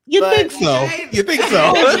 You think so? You think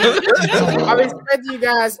so? I'm expecting you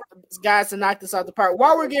guys to knock this out the park.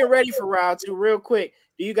 While we're getting ready for round 2, real quick,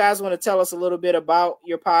 do you guys want to tell us a little bit about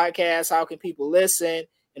your podcast? How can people listen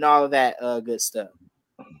and all of that good stuff?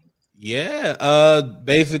 Yeah,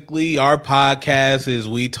 basically our podcast is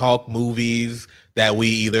we talk movies that we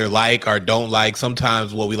either like or don't like.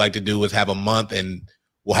 Sometimes what we like to do is have a month and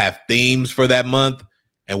we'll have themes for that month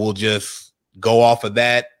and we'll just go off of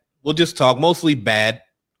that. We'll just talk mostly bad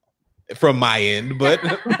from my end, but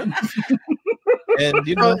and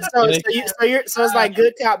so it's like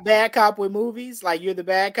good cop, bad cop with movies. Like you're the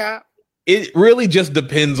bad cop. It really just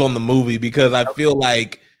depends on the movie because I feel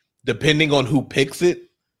like depending on who picks it,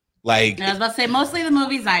 like I was about to say mostly the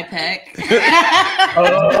movies I pick.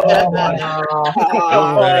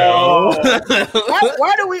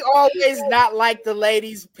 Why do we always not like the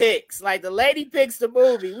ladies' picks? Like the lady picks the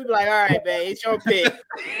movie, we be like, all right, man, it's your pick.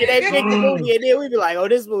 And they pick the movie, and then we be like, oh,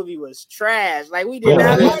 this movie was trash. Like we did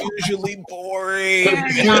not like it. Usually boring.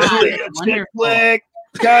 Chick flick.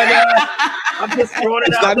 I'm just throwing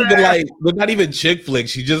it out there. But not even chick flick.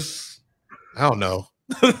 She just, I don't know.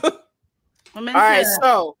 All right,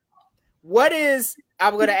 so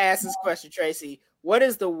I'm going to ask this question, Tracy. What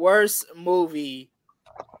is the worst movie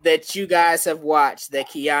that you guys have watched that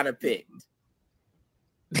Kiana picked?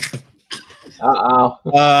 Uh-oh.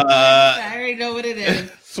 I already know what it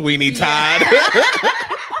is. Sweeney Todd.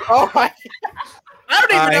 Oh my! I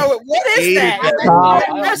don't even know what is that.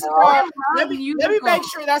 Let me make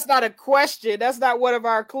sure that's not a question. That's not one of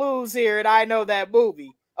our clues here, and I know that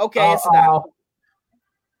movie. Okay, it's not.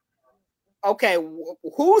 Okay,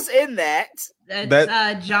 who's in that?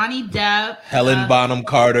 That's Johnny Depp, Helen Bonham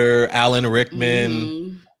Carter, Alan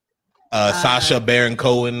Rickman, Sacha Baron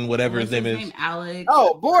Cohen, whatever his name is. Alex.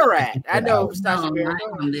 Oh, Borat. I know Sacha Baron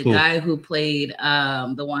Cohen. The guy who played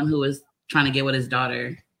the one who was trying to get with his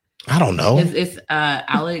daughter. I don't know. It's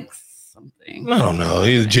Alex something. I don't know.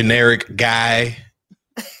 He's a generic guy.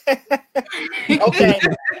 Okay,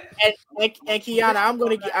 and Kiana,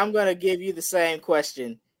 I'm gonna give you the same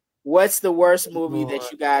question. What's the worst movie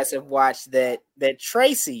that you guys have watched that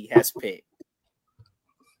Tracy has picked?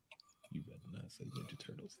 You better not say Ninja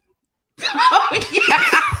Turtles. Oh yeah,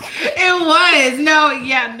 it was.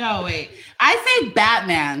 No, wait. I say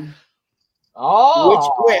Batman.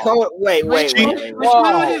 Oh, wait. Which one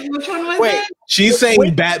was it? She's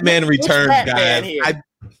saying Batman Returns, guys.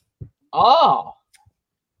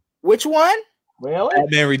 Which one? Really?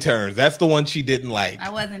 Batman Returns. That's the one she didn't like. I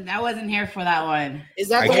wasn't here for that one. Is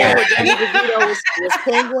that the one where Danny DeVito was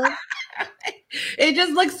Penguin? It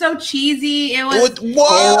just looks so cheesy. It was. It was.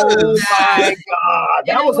 Oh my god,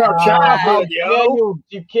 that was our childhood, yo.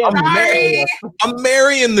 You can't. I'm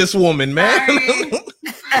marrying this woman, man.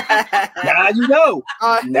 Now you know.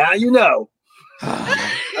 Now you know.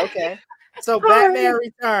 Okay. So Batman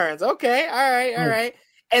Returns. Okay. All right.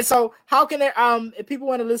 And so how can it if people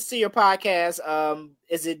want to listen to your podcast,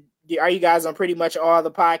 are you guys on pretty much all the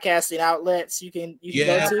podcasting outlets you can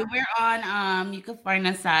go to? We're on you can find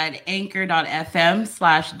us at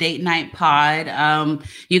anchor.fm/date night pod.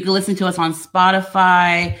 You can listen to us on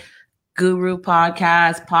Spotify, Guru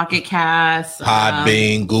Podcast, Pocket Cast,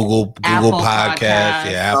 Podbean, Google Podcasts.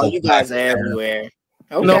 Yeah, Apple. You guys are everywhere.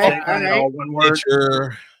 Okay. No, All right. one word.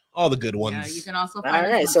 Stitcher, all the good ones. Yeah, you can also find All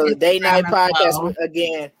us right. on So the Date Night Instagram as Podcast well.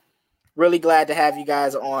 again. Really glad to have you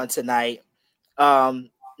guys on tonight.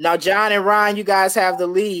 Now John and Ron, you guys have the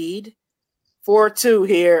lead 4-2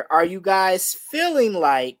 here. Are you guys feeling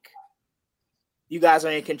like you guys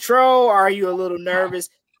are in control? Are you a little nervous?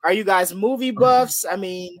 Are you guys movie buffs? I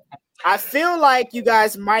mean, I feel like you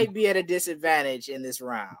guys might be at a disadvantage in this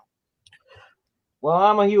round. Well,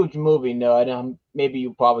 I'm a huge movie nerd. Maybe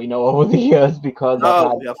you probably know over the years because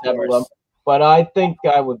I've had several of them. But I think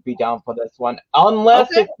I would be down for this one. Unless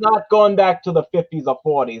it's not going back to the 50s or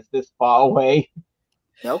 40s this far away.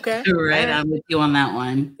 Okay. Right, I'm with you on that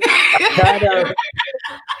one.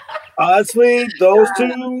 Honestly, those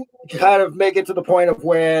two kind of make it to the point of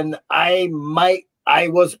when I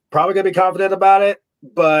was probably going to be confident about it.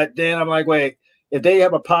 But then I'm like, wait, if they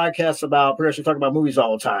have a podcast about pretty much talking about movies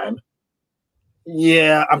all the time,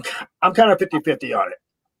 yeah, I'm kind of 50-50 on it.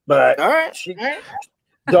 But all right.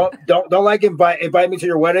 Don't like invite me to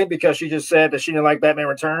your wedding because she just said that she didn't like Batman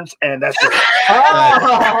Returns, and that's just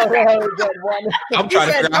I'm trying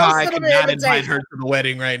to figure out how I cannot invite her to the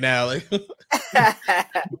wedding right now. But hey,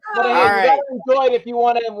 you gotta enjoy it if you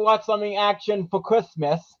want to watch something action for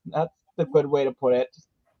Christmas. That's a good way to put it.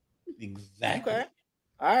 Exactly. Okay.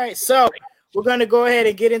 All right. So we're gonna go ahead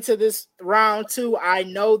and get into this round 2. I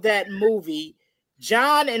know that movie.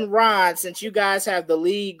 John and Ron, since you guys have the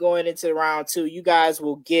lead going into round 2, you guys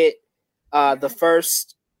will get the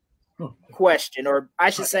first question, or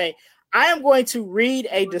I should say, I am going to read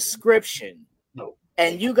a description,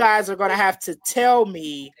 and you guys are going to have to tell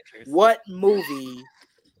me what movie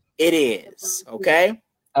it is. Okay?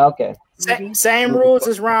 Okay. Same rules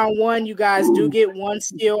as round 1. You guys do get one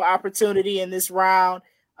skill opportunity in this round,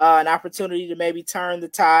 an opportunity to maybe turn the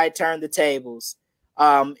tide, turn the tables.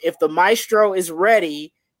 If the maestro is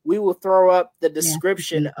ready, we will throw up the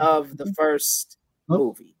description of the first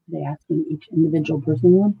movie. Are they asking each individual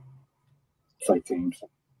person one? fight teams.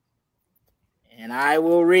 And I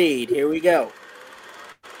will read. Here we go.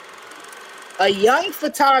 A young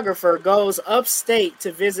photographer goes upstate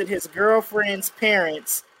to visit his girlfriend's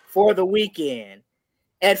parents for the weekend.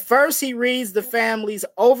 At first, he reads the family's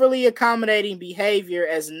overly accommodating behavior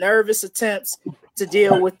as nervous attempts to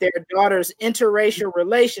deal with their daughter's interracial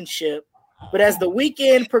relationship. But as the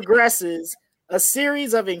weekend progresses, a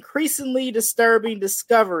series of increasingly disturbing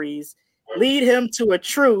discoveries lead him to a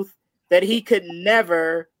truth that he could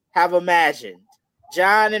never have imagined.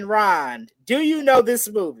 John and Ron, do you know this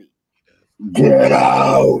movie? Get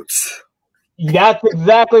out. That's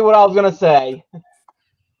exactly what I was going to say.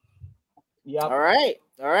 Yep. All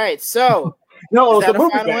right. So, No, is it's that a a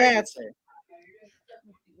movie final bag. answer?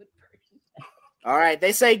 All right.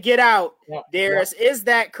 They say get out. Yep. Darius, is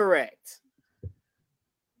that correct?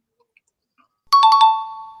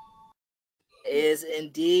 Is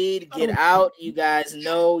indeed Get Out. You guys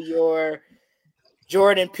know your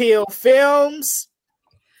Jordan Peele films.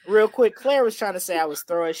 Real quick, Claire was trying to say I was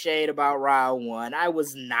throwing shade about round 1. I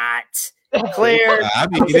was not. Claire. I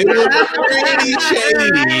mean, it was pretty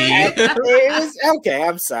shady. It was okay.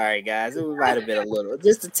 I'm sorry, guys. It might have been a little,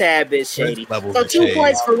 just a tad bit shady. So 2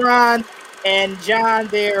 points for Ron and John.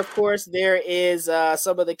 There, of course, there is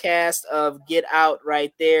some of the cast of Get Out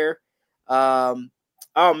right there.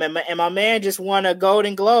 Oh man, and my man just won a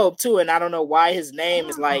Golden Globe too, and I don't know why his name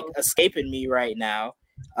is like escaping me right now.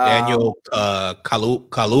 Daniel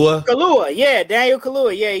Kaluuya. Kaluuya, yeah, Daniel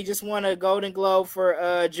Kaluuya, yeah, he just won a Golden Globe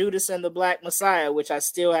for Judas and the Black Messiah, which I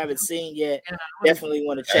still haven't seen yet. Definitely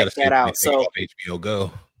want to check that out. So HBO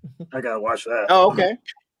Go. I gotta watch that. oh, okay,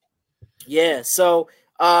 yeah. So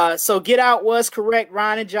Get Out was correct.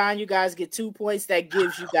 Ron and John, you guys get 2 points. That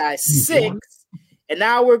gives you guys 6. And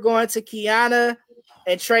now we're going to Kiana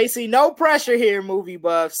and Tracy. No pressure here, movie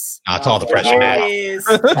buffs. It's all the pressure Here now. is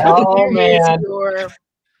Oh, man. your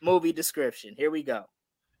movie description. Here we go.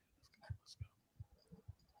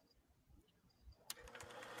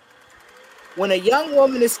 When a young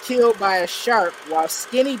woman is killed by a shark while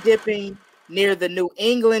skinny dipping near the New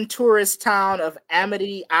England tourist town of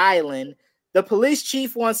Amity Island, the police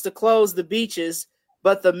chief wants to close the beaches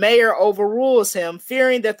but the mayor overrules him,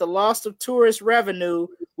 fearing that the loss of tourist revenue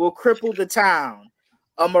will cripple the town.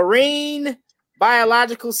 A marine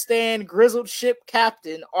biological stand grizzled ship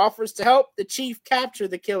captain offers to help the chief capture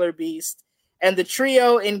the killer beast, and the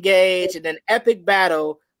trio engage in an epic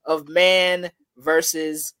battle of man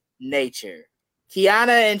versus nature.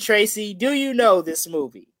 Kiana and Tracy, do you know this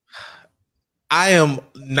movie? I am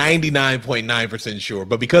 99.9% sure,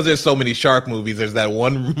 but because there's so many shark movies, there's that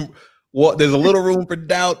one. Well, there's a little room for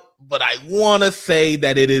doubt, but I want to say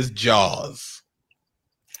that it is Jaws.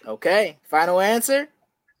 Okay, final answer?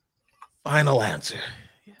 Final answer.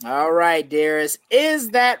 All right, Darius. Is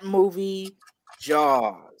that movie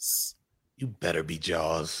Jaws? You better be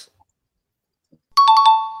Jaws.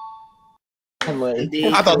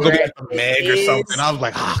 Indeed, I thought it was going to be like Meg or something. I was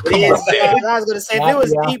like, come on. I was going to say, if it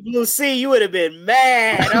was Deep Blue Sea, you would have been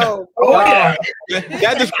mad. Oh, yeah.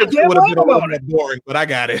 That description would have been a little bit boring, but I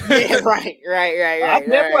got it. Yeah, right. I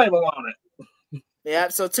can't blame him on it. Yeah,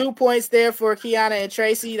 so 2 points there for Kiana and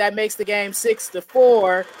Tracy. That makes the game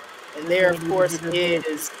 6-4. And there, of course,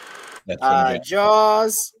 is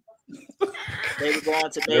Jaws. They were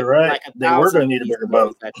going to make right. like they were going to need a bigger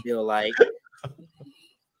boat. I feel like.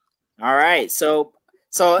 All right, so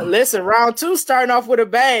listen, round 2 starting off with a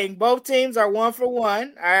bang. Both teams are 1 for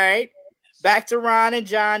 1. All right, back to Ron and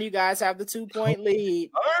John. You guys have the 2-point lead.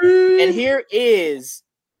 And here is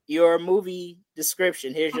your movie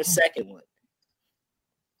description. Here's your second one.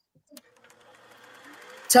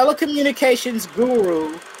 Telecommunications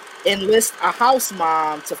guru enlists a house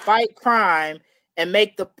mom to fight crime and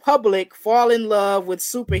make the public fall in love with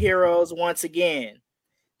superheroes once again.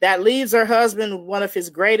 That leaves her husband with one of his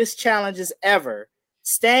greatest challenges ever,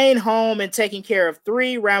 staying home and taking care of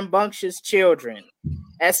 3 rambunctious children.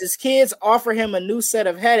 As his kids offer him a new set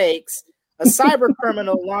of headaches, a cyber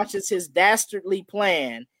criminal launches his dastardly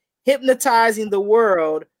plan, hypnotizing the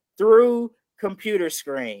world through computer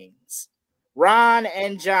screens. Ron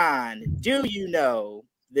and John, do you know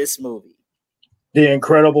this movie? The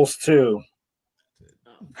Incredibles 2.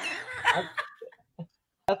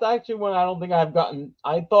 That's actually one I don't think I've gotten.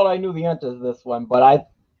 I thought I knew the answer to this one, but I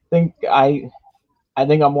think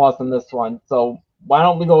I'm lost on this one. So why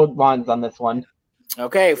don't we go with Ron's on this one?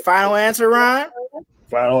 Okay, final answer, Ron?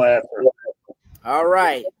 Final answer. All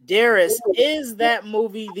right. Darius, is that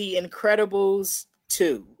movie The Incredibles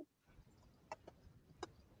 2?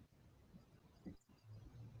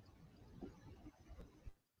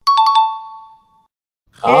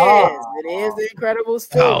 It is The Incredibles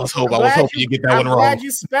 2. I was hoping you get that one wrong. I'm glad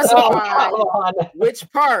you specified which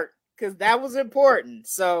part, because that was important.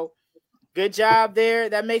 So good job there.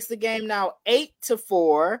 That makes the game now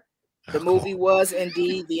 8-4. The movie was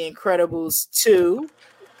indeed The Incredibles 2.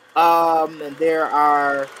 And there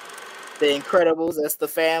are the Incredibles. That's the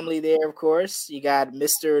family there, of course. You got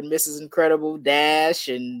Mr. and Mrs. Incredible, Dash,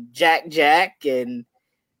 and Jack, and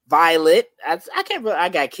Violet. I can't. I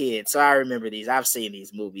got kids, so I remember these. I've seen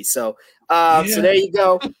these movies. So, So there you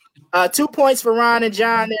go. 2 points for Ron and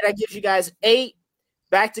John. There, that gives you guys 8.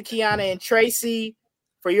 Back to Kiana and Tracy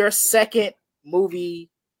for your second movie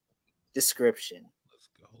description.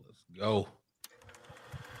 Let's go.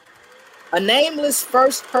 A nameless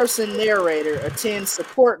first-person narrator attends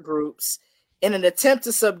support groups in an attempt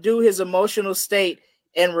to subdue his emotional state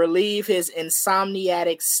and relieve his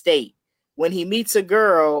insomniatic state. When he meets a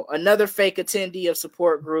girl, another fake attendee of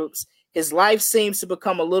support groups, his life seems to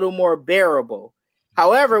become a little more bearable.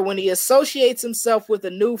 However, when he associates himself with a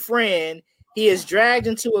new friend, he is dragged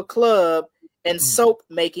into a club and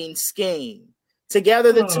soap-making scheme.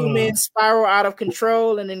 Together, the two men spiral out of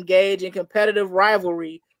control and engage in competitive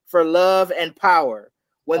rivalry for love and power.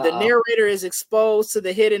 When the narrator is exposed to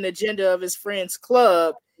the hidden agenda of his friend's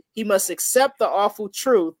club, he must accept the awful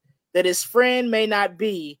truth that his friend may not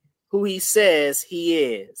be who he says he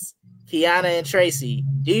is. Kiana and Tracy,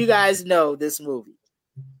 do you guys know this movie?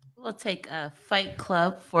 We'll take a Fight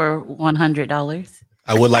Club for $100.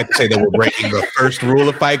 I would like to say that we're breaking the first rule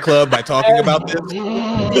of Fight Club by talking about this.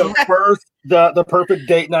 The perfect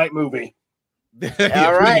date night movie.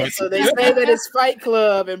 All right, so they say that it's Fight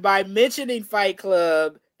Club, and by mentioning Fight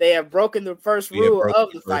Club, they have broken the first rule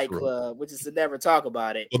of the Fight Club, which is to never talk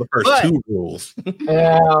about it. Well, the first 2 rules.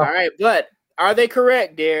 All right, but are they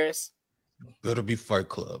correct, Darius? It'll be Fight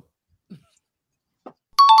Club.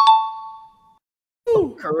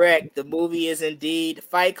 Correct. The movie is indeed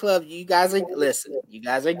Fight Club. You guys are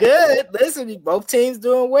good. Listen, both teams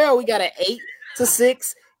doing well. We got an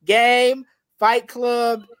 8-6 game. Fight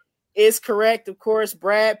Club is correct, of course.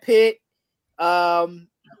 Brad Pitt, starring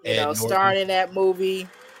in that movie.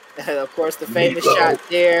 Of course, the famous shot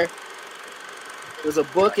there. It was a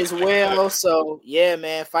book as well. So yeah,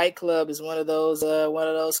 man, Fight Club is one of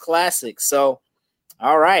those classics. So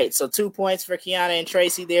all right, so 2 points for Kiana and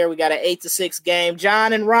Tracy there. We got an 8-6 game.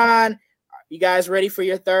 John and Ron, you guys ready for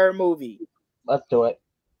your third movie? Let's do it.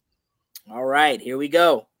 All right, here we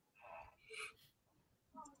go.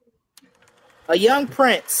 A young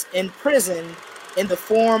prince imprisoned in the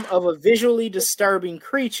form of a visually disturbing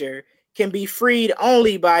creature can be freed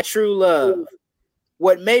only by true love.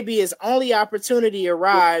 What may be his only opportunity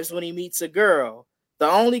arrives when he meets a girl, the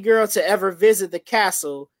only girl to ever visit the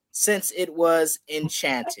castle since it was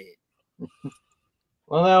enchanted.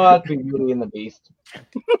 Well, now that'd be Beauty and the Beast.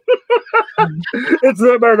 It's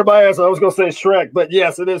not better to my answer. I was going to say Shrek, but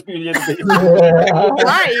yes, it is Beauty and the Beast.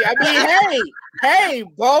 Right. I mean, hey,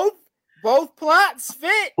 both plots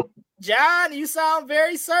fit. John, you sound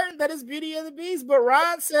very certain that it's Beauty and the Beast, but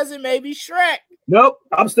Ron says it may be Shrek. Nope,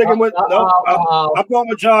 I'm sticking with. Nope, I'm going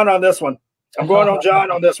with John on this one. I'm going on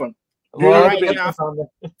John on this one. All right,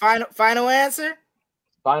 final answer.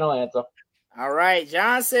 Final answer. All right,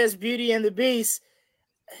 John says Beauty and the Beast.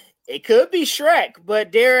 It could be Shrek,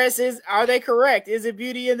 but Darius are they correct? Is it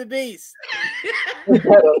Beauty and the Beast?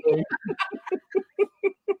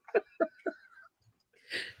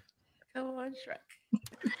 Come on, Shrek.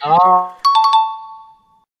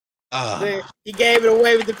 He gave it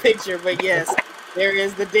away with the picture, but yes, there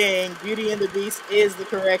is the ding. Beauty and the Beast is the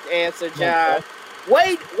correct answer, John.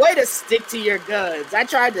 Way to stick to your guns. I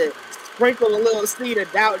tried to sprinkle a little seed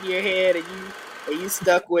of doubt in your head, and you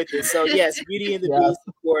stuck with it. So yes, Beauty and the Beast,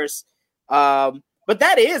 of course. But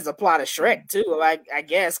that is a plot of Shrek too. Like I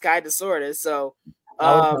guess, kind of, sort of. So,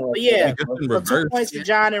 but yeah, so 2 points for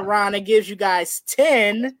John and Ron. It gives you guys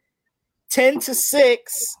 10-6,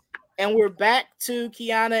 and we're back to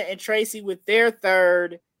Kiana and Tracy with their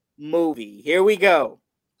third movie. Here we go.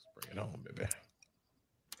 Bring it on, baby.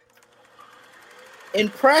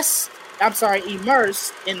 Immersed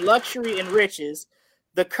in luxury and riches,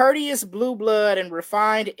 the courteous blue blood and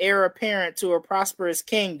refined heir apparent to a prosperous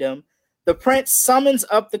kingdom, the prince summons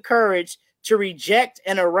up the courage to reject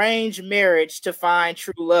an arranged marriage to find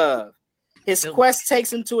true love. His quest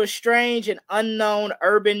takes him to a strange and unknown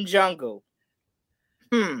urban jungle.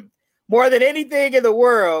 More than anything in the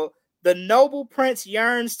world, the noble prince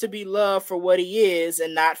yearns to be loved for what he is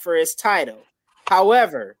and not for his title.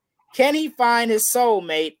 However, can he find his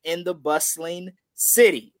soulmate in the bustling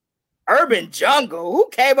city? Urban jungle? Who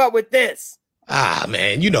came up with this?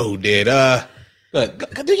 Man, you know who did. Do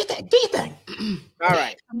your thing. All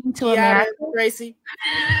right. Coming to America. Tracy,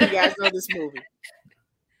 you guys know this movie.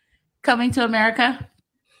 Coming to America.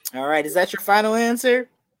 All right. Is that your final answer?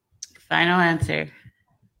 Final answer.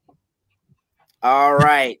 All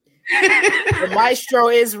right. The maestro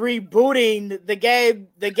is rebooting the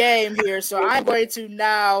game here, so I'm going to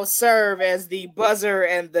now serve as the buzzer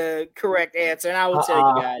and the correct answer. And I will tell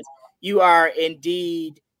you guys, you are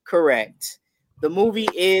indeed correct. The movie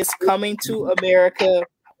is Coming to America.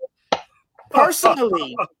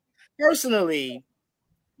 Personally,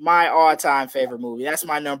 my all-time favorite movie. That's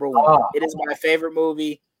my number one. It is my favorite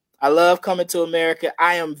movie. I love Coming to America.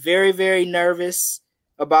 I am very, very nervous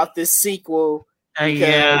about this sequel.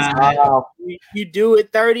 Because you do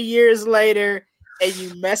it 30 years later and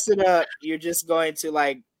you mess it up, you're just going to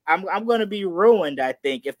I'm going to be ruined, I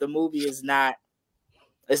think, if the movie is not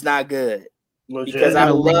good. Legit. Because I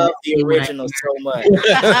love the original so much.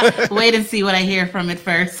 Wait and see what I hear from it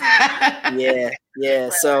first. Yeah.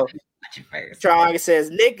 So Trong says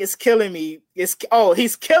Nick is killing me. He's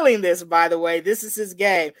killing this, by the way. This is his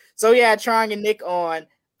game. So yeah, Trong and Nick on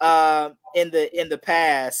in the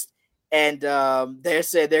past. And they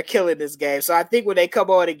said they're killing this game. So I think when they come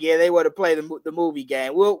on again, they want to play the movie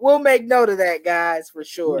game. We'll make note of that, guys, for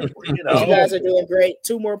sure. You guys are doing great.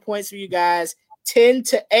 2 more points for you guys.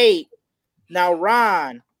 10-8. Now,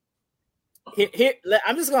 Ron, here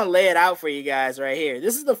I'm just gonna lay it out for you guys right here.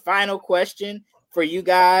 This is the final question for you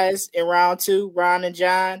guys in round 2, Ron and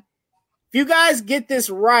John. If you guys get this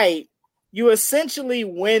right, you essentially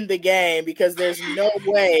win the game because there's no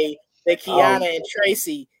way that Kiana and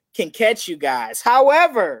Tracy can catch you guys.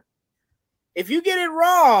 However, if you get it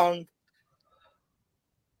wrong,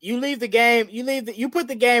 you leave the game. You put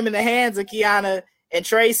the game in the hands of Kiana and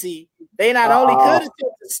Tracy. They not only could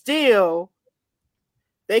steal,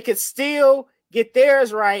 they could still get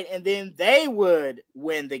theirs right, and then they would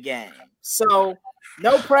win the game. So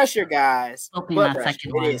no pressure, guys. But pressure.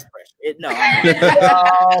 It is pressure.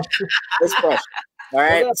 It's pressure. All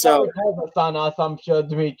right, so I'm sure,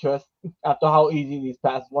 Demetrius, after how easy these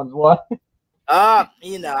past ones were. I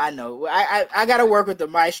know. I got to work with the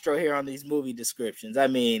maestro here on these movie descriptions. I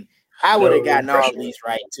mean, I would have gotten all these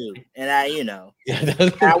right too, and I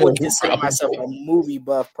wouldn't consider myself a movie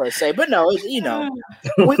buff per se, but no,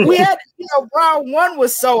 we had, round one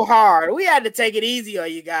was so hard. We had to take it easy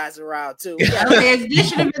on you guys in round two. Okay, this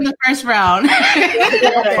should have been the first round.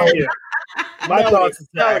 My thoughts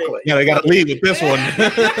exactly. Yeah, they got to lead with this one.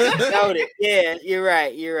 Noted. Yeah, you're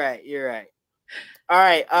right. All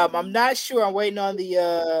right. I'm not sure. I'm waiting on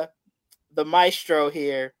the maestro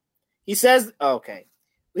here. He says, okay.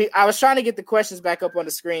 I was trying to get the questions back up on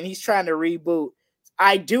the screen. He's trying to reboot.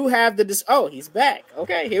 I do have he's back.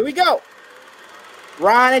 Okay, here we go.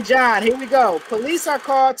 Ron and John, here we go. Police are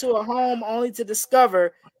called to a home only to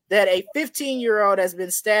discover that a 15-year-old has been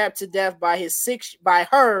stabbed to death by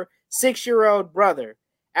her 6-year-old brother.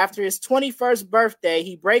 After his 21st birthday,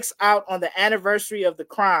 he breaks out on the anniversary of the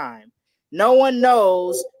crime. No one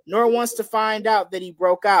knows nor wants to find out that he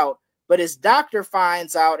broke out, but his doctor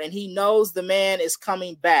finds out and he knows the man is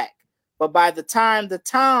coming back. But by the time the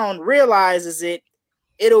town realizes it,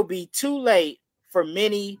 it'll be too late for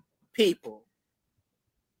many people.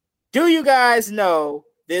 Do you guys know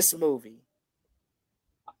this movie?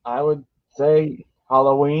 I would say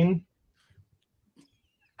Halloween.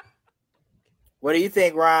 What do you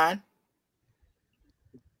think, Ron?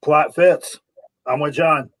 Plot fits. I'm with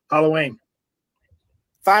John. Halloween.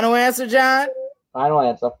 Final answer, John? Final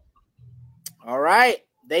answer. All right.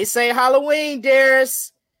 They say Halloween,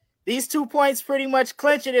 Darius. These 2 points pretty much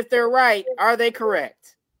clinch it if they're right. Are they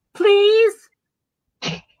correct? Please.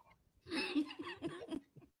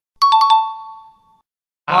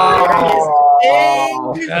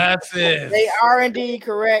 That's it. They are indeed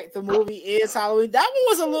correct. The movie is Halloween. That one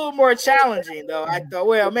was a little more challenging, though. I thought,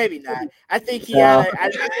 well, maybe not. I think I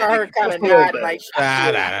saw her kind of nod like.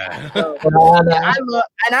 I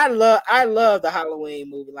love the Halloween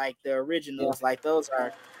movie, like the originals. Like those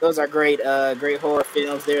are great, great horror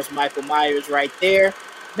films. There's Michael Myers right there.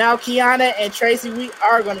 Now, Kiana and Tracy, we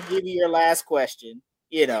are going to give you your last question.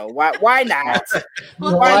 Why not? Why not?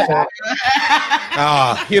 Why not?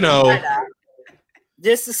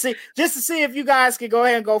 Just to see if you guys can go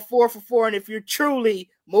ahead and go 4 for 4, and if you're truly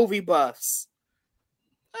movie buffs.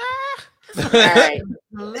 All right.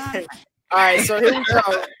 All right. So here we go.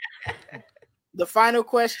 The final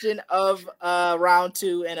question of round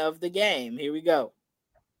 2 and of the game. Here we go.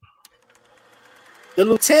 The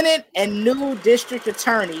lieutenant and new district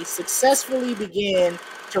attorney successfully begin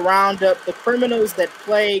to round up the criminals that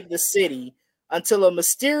plague the city until a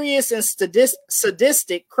mysterious and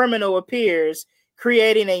sadistic criminal appears,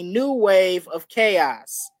 creating a new wave of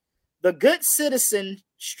chaos. The good citizen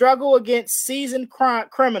struggle against seasoned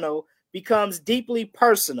criminal becomes deeply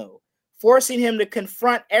personal, forcing him to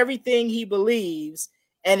confront everything he believes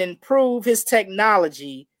and improve his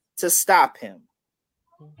technology to stop him.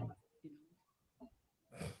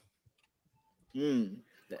 Do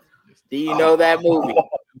you know that movie?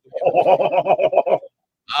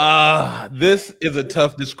 This is a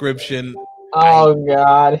tough description. Oh,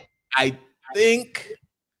 God. I think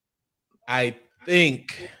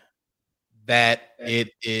that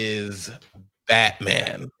it is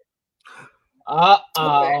Batman.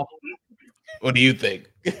 Uh-oh. What do you think?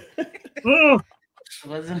 I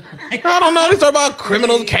don't know. They talk about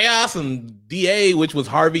criminals, chaos, and DA, which was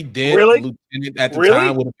Harvey Dent. Really? Lieutenant at the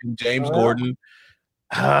time would have been James Gordon.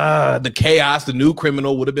 The chaos, the new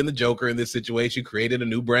criminal would have been the Joker in this situation, created a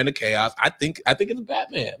new brand of chaos. I think it's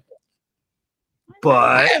Batman.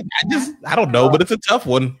 But I don't know, but it's a tough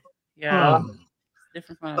one. Yeah.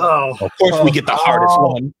 Different from of course, we get the hardest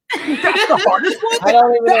one. That's the hardest one. I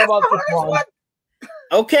don't even know about this one.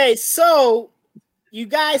 Okay, so you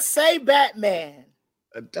guys say Batman.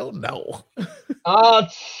 I don't know.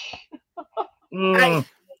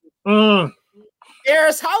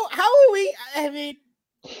 Eris, how are we? I mean,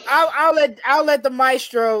 I'll let the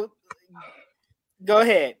maestro go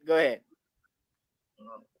ahead.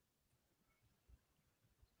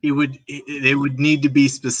 They would need to be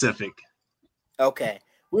specific. Okay.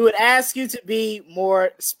 We would ask you to be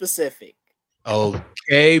more specific.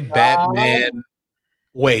 Okay, Batman.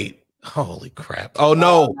 Wait. Holy crap. Oh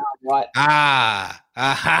no. What? I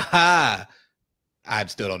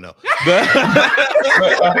still don't know.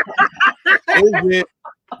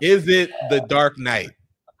 Is it The Dark Knight?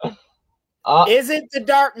 Is it The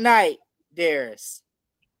Dark Knight, Darius?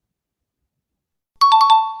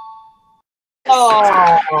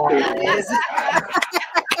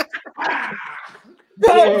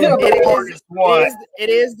 It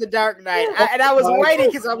is The Dark Knight. And I was waiting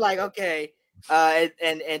because I'm like, okay.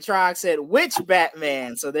 And Tron said, which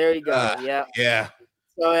Batman? So there you go. Yeah.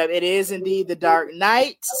 So it is indeed The Dark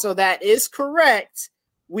Knight. So that is correct.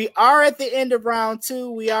 we are at the end of round 2.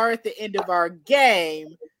 We are at the end of our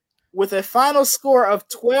game with a final score of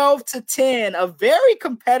 12-10, a very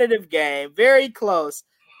competitive game, very close.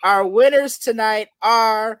 Our winners tonight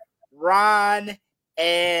are Ron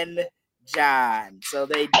and John. So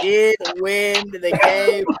they did win the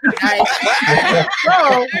game tonight.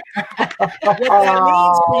 So what that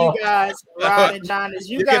means for you guys, Ron and John, is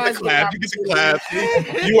you guys get the clap.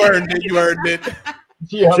 You earned it. You earned it.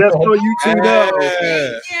 Yeah, Just so you two know.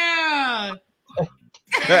 Yeah.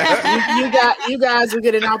 you guys will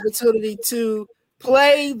get an opportunity to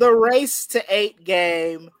play the Race to 8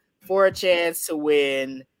 game for a chance to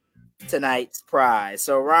win tonight's prize.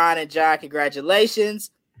 So Ron and John, congratulations.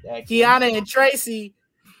 Kiana and Tracy,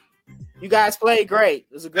 you guys played great.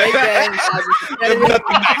 It was a great game.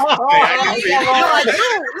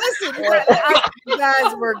 You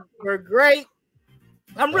guys were great.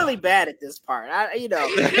 I'm really bad at this part. I'm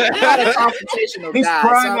not a confrontational He's guy.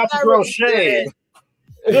 trying not to throw shade.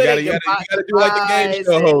 You gotta do like the game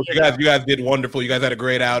show host. You guys did wonderful. You guys had a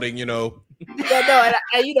great outing. Yeah, no,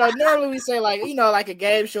 and normally we say like a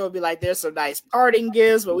game show would be like there's some nice parting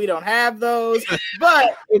gifts, but we don't have those.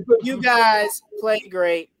 But you guys played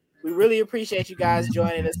great. We really appreciate you guys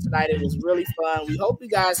joining us tonight. It was really fun. We hope you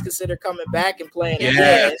guys consider coming back and playing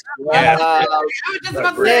again.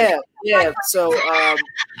 Yeah. So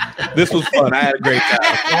this was fun. I had a great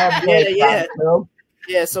time.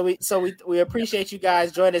 Yeah. So we appreciate you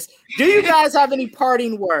guys joining us. Do you guys have any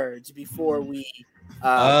parting words before we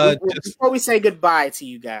say goodbye to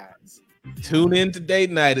you guys? Tune in to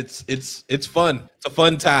Date Night. It's fun. It's a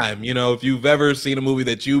fun time. If you've ever seen a movie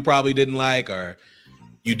that you probably didn't like or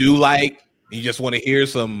you do like, you just want to hear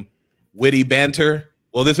some witty banter,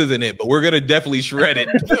 well, this isn't it, but we're going to definitely shred it.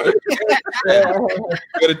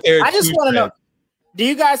 I just want to know, do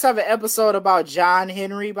you guys have an episode about John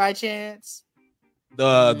Henry by chance?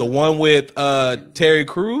 The one with Terry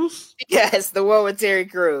Crews? Yes, the one with Terry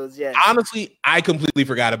Crews, yes. Honestly, I completely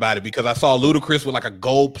forgot about it because I saw Ludacris with like a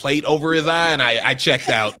gold plate over his eye and I checked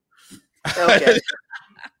out. Okay.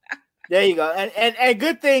 There you go. And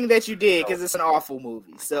good thing that you did because it's an awful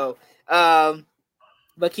movie. So, but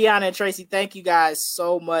Kiana and Tracy, thank you guys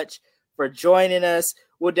so much for joining us.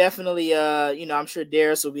 We'll definitely, I'm sure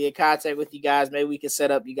Darius will be in contact with you guys. Maybe we can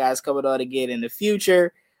set up you guys coming on again in the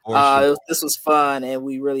future. Sure. This was fun, and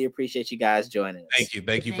we really appreciate you guys joining us. Thank you.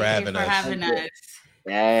 Thank you for having us.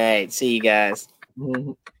 All right. See you guys.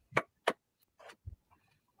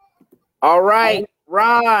 All right.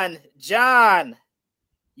 Ron, John,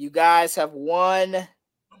 you guys have won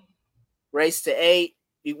Race to 8.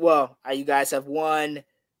 Well, you guys have won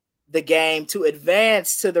the game to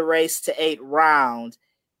advance to the Race to 8 round.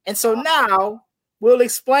 And so now we'll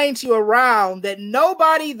explain to you a round that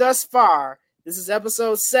nobody thus far, this is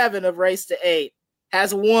episode 7 of Race to 8,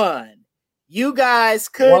 has won. You guys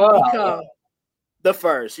could become the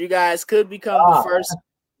first. You guys could become the first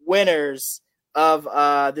winners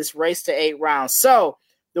of this Race to 8 round. So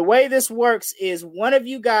the way this works is one of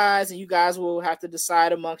you guys, and you guys will have to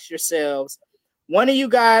decide amongst yourselves, one of you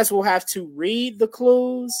guys will have to read the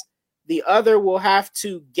clues. The other will have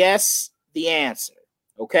to guess the answer.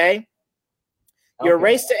 Okay? Your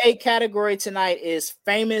Race to 8 category tonight is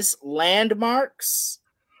famous landmarks.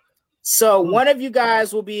 So one of you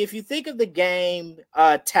guys will be, if you think of the game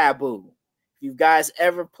Taboo, if you guys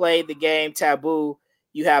ever played the game Taboo,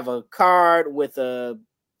 you have a card with a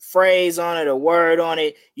phrase on it, a word on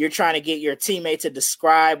it. You're trying to get your teammate to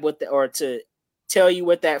describe or to tell you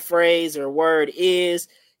what that phrase or word is.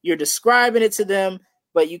 You're describing it to them,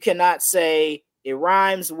 but you cannot say it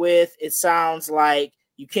rhymes with, it sounds like.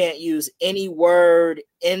 You can't use any word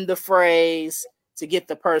in the phrase to get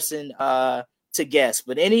the person to guess.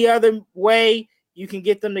 But any other way you can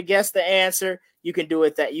get them to guess the answer, you can do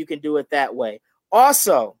it that way.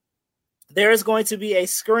 Also, there is going to be a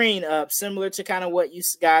screen up similar to kind of what you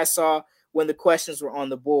guys saw when the questions were on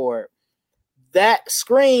the board. That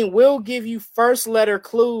screen will give you first letter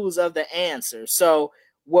clues of the answer. So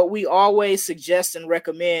what we always suggest and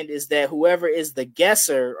recommend is that whoever is the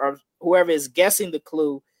guesser or whoever is guessing the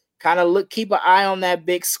clue, kind of keep an eye on that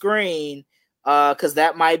big screen because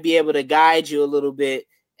that might be able to guide you a little bit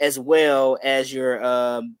as well as your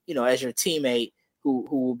as your teammate who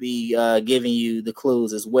will be giving you the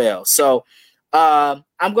clues as well. So I'm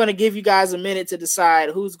going to give you guys a minute to decide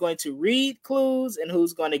who's going to read clues and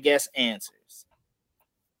who's going to guess answers.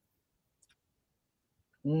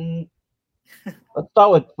 Let's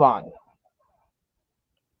start with Ron.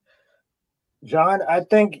 John, I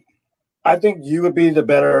think you would be the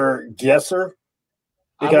better guesser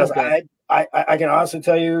because I can honestly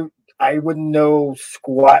tell you I wouldn't know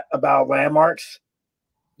squat about landmarks.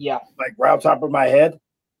 Yeah. like right off the top of my head.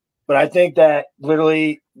 But I think that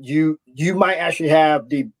literally you might actually have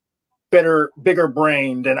the bigger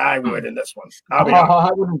brain than I would in this one. I'll be honest.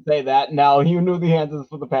 I wouldn't say that. No, you knew the answers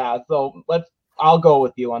for the past. So I'll go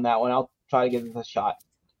with you on that one. I'll try to give this a shot.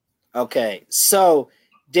 Okay. So,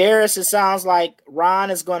 Darius, it sounds like Ron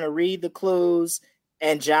is going to read the clues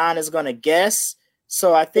and John is going to guess.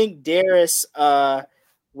 So I think Darius,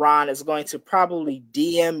 Ron, is going to probably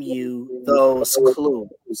DM you those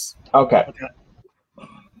clues. Okay.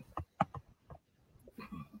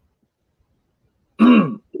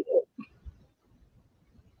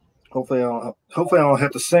 Hopefully I don't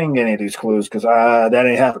have to sing any of these clues because that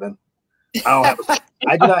ain't happening. I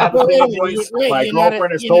do not have a singing voice. My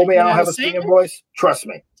girlfriend has told me I don't have a singing voice. Trust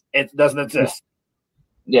me, it doesn't exist.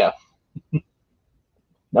 Yeah.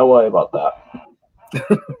 No worry about that.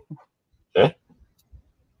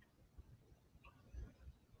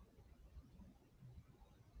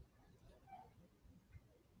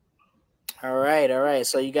 All right.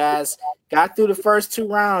 So you guys got through the first 2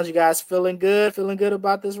 rounds. You guys feeling good? Feeling good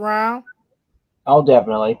about this round? Oh,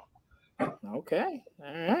 definitely. Okay.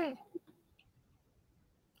 All right.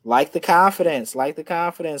 Like the confidence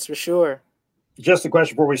for sure. Just a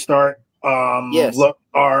question before we start. Yes. Look,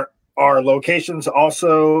 are locations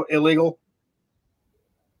also illegal?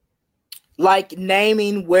 Like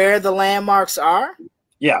naming where the landmarks are?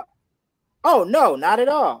 Yeah. Oh no, not at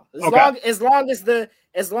all. As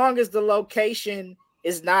long as the location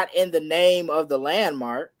is not in the name of the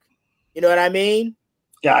landmark. You know what I mean?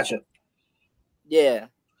 Gotcha. Yeah.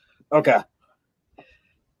 Okay.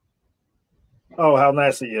 Oh, how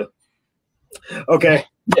nice of you. Okay.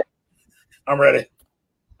 I'm ready.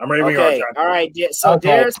 I'm ready when you are, John. All right. So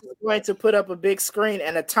Darius is going to put up a big screen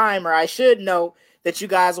and a timer. I should know that you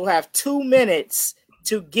guys will have 2 minutes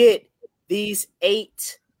to get these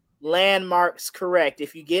 8 landmarks correct.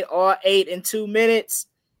 If you get all 8 in 2 minutes,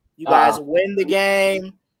 you guys win the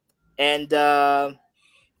game. And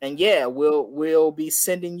yeah, we'll be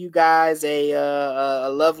sending you guys a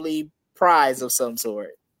lovely prize of some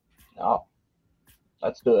sort. Oh,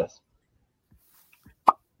 let's do this.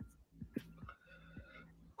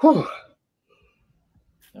 Whew.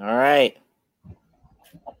 All right.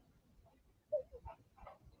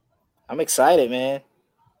 I'm excited, man.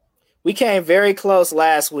 We came very close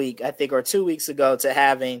last week, I think, or 2 weeks ago, to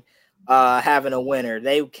having a winner.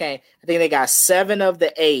 They came. I think they got 7 of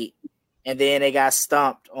the 8, and then they got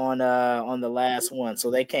stumped on the last one. So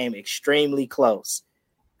they came extremely close.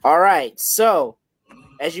 All right. So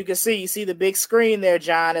as you can see, you see the big screen there,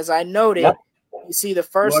 John. As I noted, yep. You see the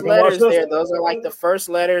first letters there. Those are like the first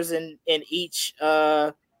letters in each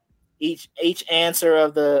answer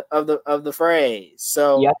of the phrase.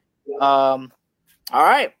 So, yep. All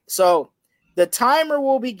right. So the timer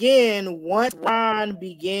will begin once Ron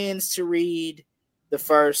begins to read the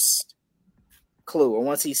first clue, or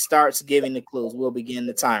once he starts giving the clues, we'll begin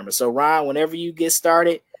the timer. So Ron, whenever you get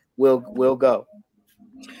started, we'll go.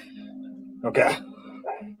 Okay.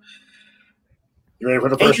 You ready for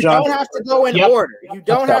the first, John? You don't have to go in order. You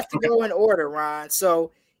don't have to go in order, Ron.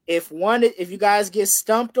 So if you guys get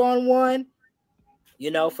stumped on one,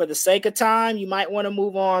 for the sake of time, you might want to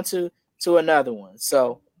move on to another one.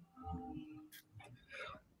 So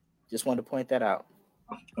just wanted to point that out.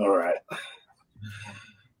 All right.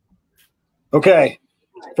 Okay.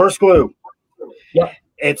 First clue. Yeah.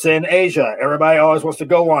 It's in Asia. Everybody always wants to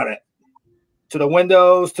go on it. To the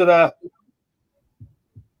windows, to the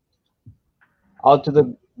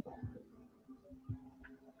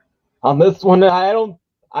on this one, I don't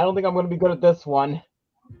think I'm going to be good at this one.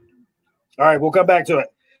 All right, we'll come back to it.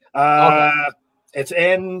 Okay. It's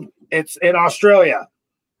in Australia.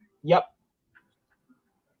 Yep.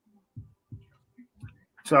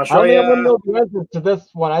 So Australia. I don't think I'm going to know the answer to this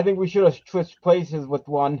one. I think we should have switched places with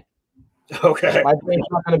one. Okay. My brain's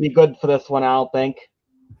not going to be good for this one, I don't think.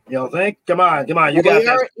 You don't think? Come on. You got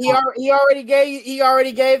this. He already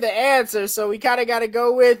gave the answer, so we kind of got to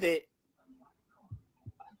go with it.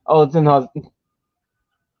 Oh, it's in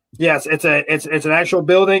Yes, it's an actual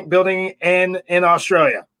building in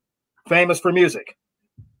Australia, famous for music.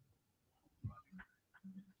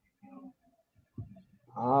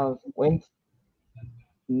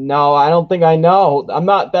 No, I don't think I know. I'm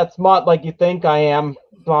not that smart like you think I am,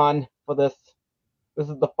 Don, for this. This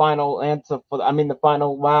is the final answer the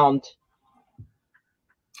final round.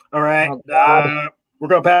 All right. We're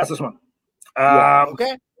going to pass this one.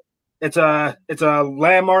 Okay. It's a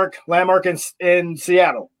landmark in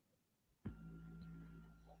Seattle.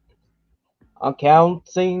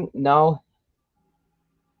 Accounting? No.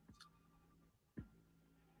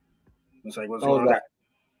 It's like, what's going on there?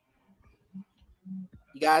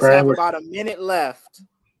 guys Right, have we're- about a minute left.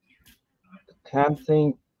 Can't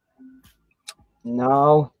think.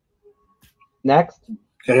 No. Next.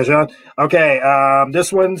 Okay, Sean. Okay,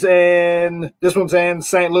 this one's in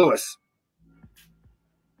St. Louis.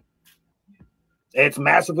 It's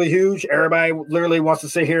massively huge. Everybody literally wants to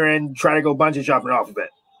sit here and try to go bungee jumping off of it.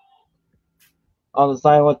 On the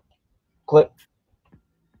silent clip.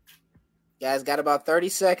 Guys got about 30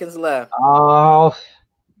 seconds left. Oh.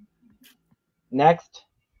 Next.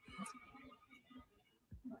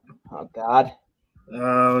 Oh God.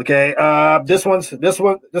 Okay, this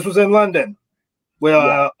was in London.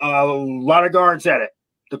 Well, a lot of guards at it.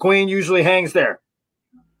 The Queen usually hangs there.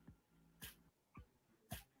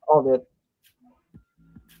 Oh, the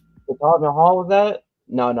Parliament Hall was that?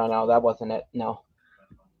 No, that wasn't it. No.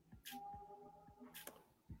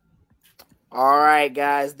 All right,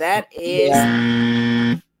 guys. That is.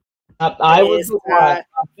 Yeah.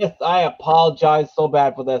 I apologize so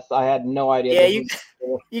bad for this. I had no idea. Yeah,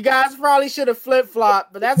 you guys probably should have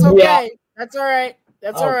flip-flopped, but that's okay. Yeah. That's all right.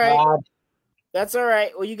 That's Oh, all right. God. That's all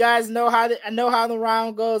right. Well, you guys know how the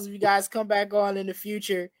round goes. If you guys come back on in the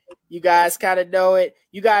future, you guys kind of know it.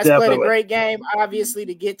 You guys played a great game, obviously,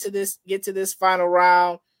 to get to this final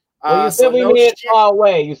round. Well, you said we made it far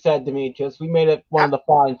away. You said, Demetrius, we made it one of the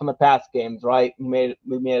far from the past games, right? We made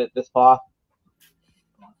it this far.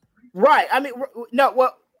 Right. I mean, no.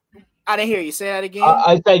 Well, I didn't hear you. Say that again.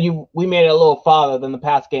 I said we made it a little farther than the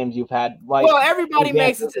past games you've had. Right? Well, everybody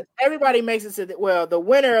makes it to. Well, the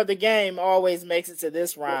winner of the game always makes it to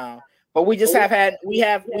this round. But we just we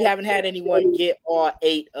haven't had anyone get all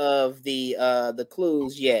 8 of the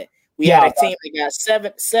clues yet. We had a team that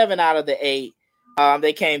got seven out of the 8.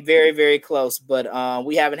 They came very, very close, but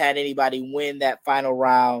we haven't had anybody win that final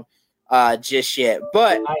round just yet.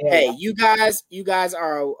 But hey, you guys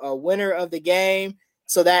are a winner of the game.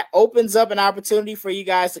 So that opens up an opportunity for you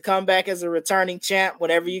guys to come back as a returning champ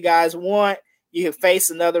whenever you guys want. You can face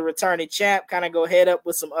another returning champ, kind of go head up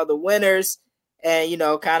with some other winners, and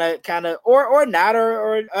kind of or not,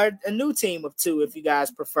 or a new team of 2 if you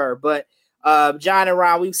guys prefer. But John and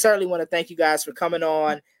Ron, we certainly want to thank you guys for coming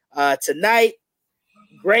on tonight.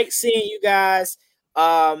 Great seeing you guys.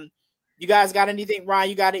 You guys got anything, Ron?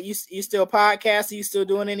 You got it? You still podcasting? You still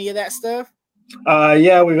doing any of that stuff?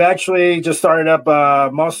 Yeah, we've actually just started up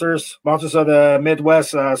Monsters of the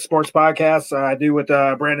Midwest sports podcast. I do with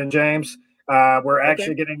Brandon James. We're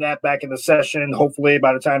actually getting that back in the session, hopefully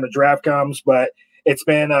by the time the draft comes. But it's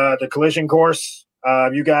been the collision course.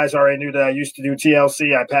 You guys already knew that I used to do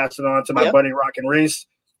TLC. I passed it on to my buddy Rockin' Reese.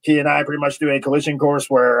 He and I pretty much do a collision course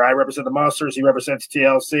where I represent the Monsters, he represents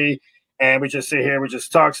TLC, and we just sit here, we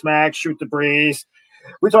just talk smack, shoot the breeze.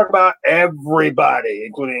 We talk about everybody,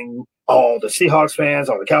 including all the Seahawks fans,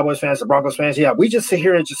 all the Cowboys fans, the Broncos fans. Yeah, we just sit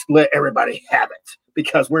here and just let everybody have it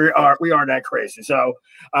because we are that crazy. So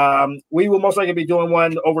we will most likely be doing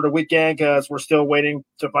one over the weekend because we're still waiting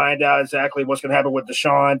to find out exactly what's going to happen with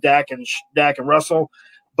Deshaun, Dak, and Russell.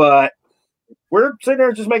 But we're sitting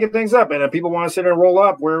there just making things up. And if people want to sit there and roll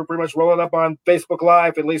up, we're pretty much rolling up on Facebook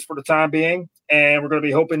Live, at least for the time being. And we're going to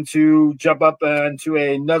be hoping to jump up into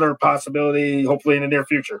another possibility, hopefully in the near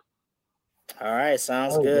future. All right.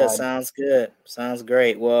 Sounds good. God. Sounds good. Sounds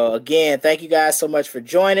great. Well, again, thank you guys so much for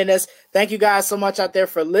joining us. Thank you guys so much out there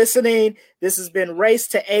for listening. This has been Race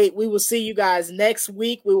to 8. We will see you guys next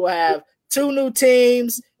week. We will have 2 new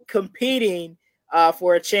teams competing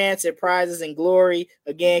for a chance at prizes and glory.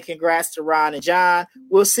 Again, congrats to Ron and John.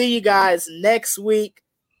 We'll see you guys next week.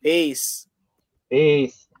 Peace.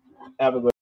 Peace. Have a good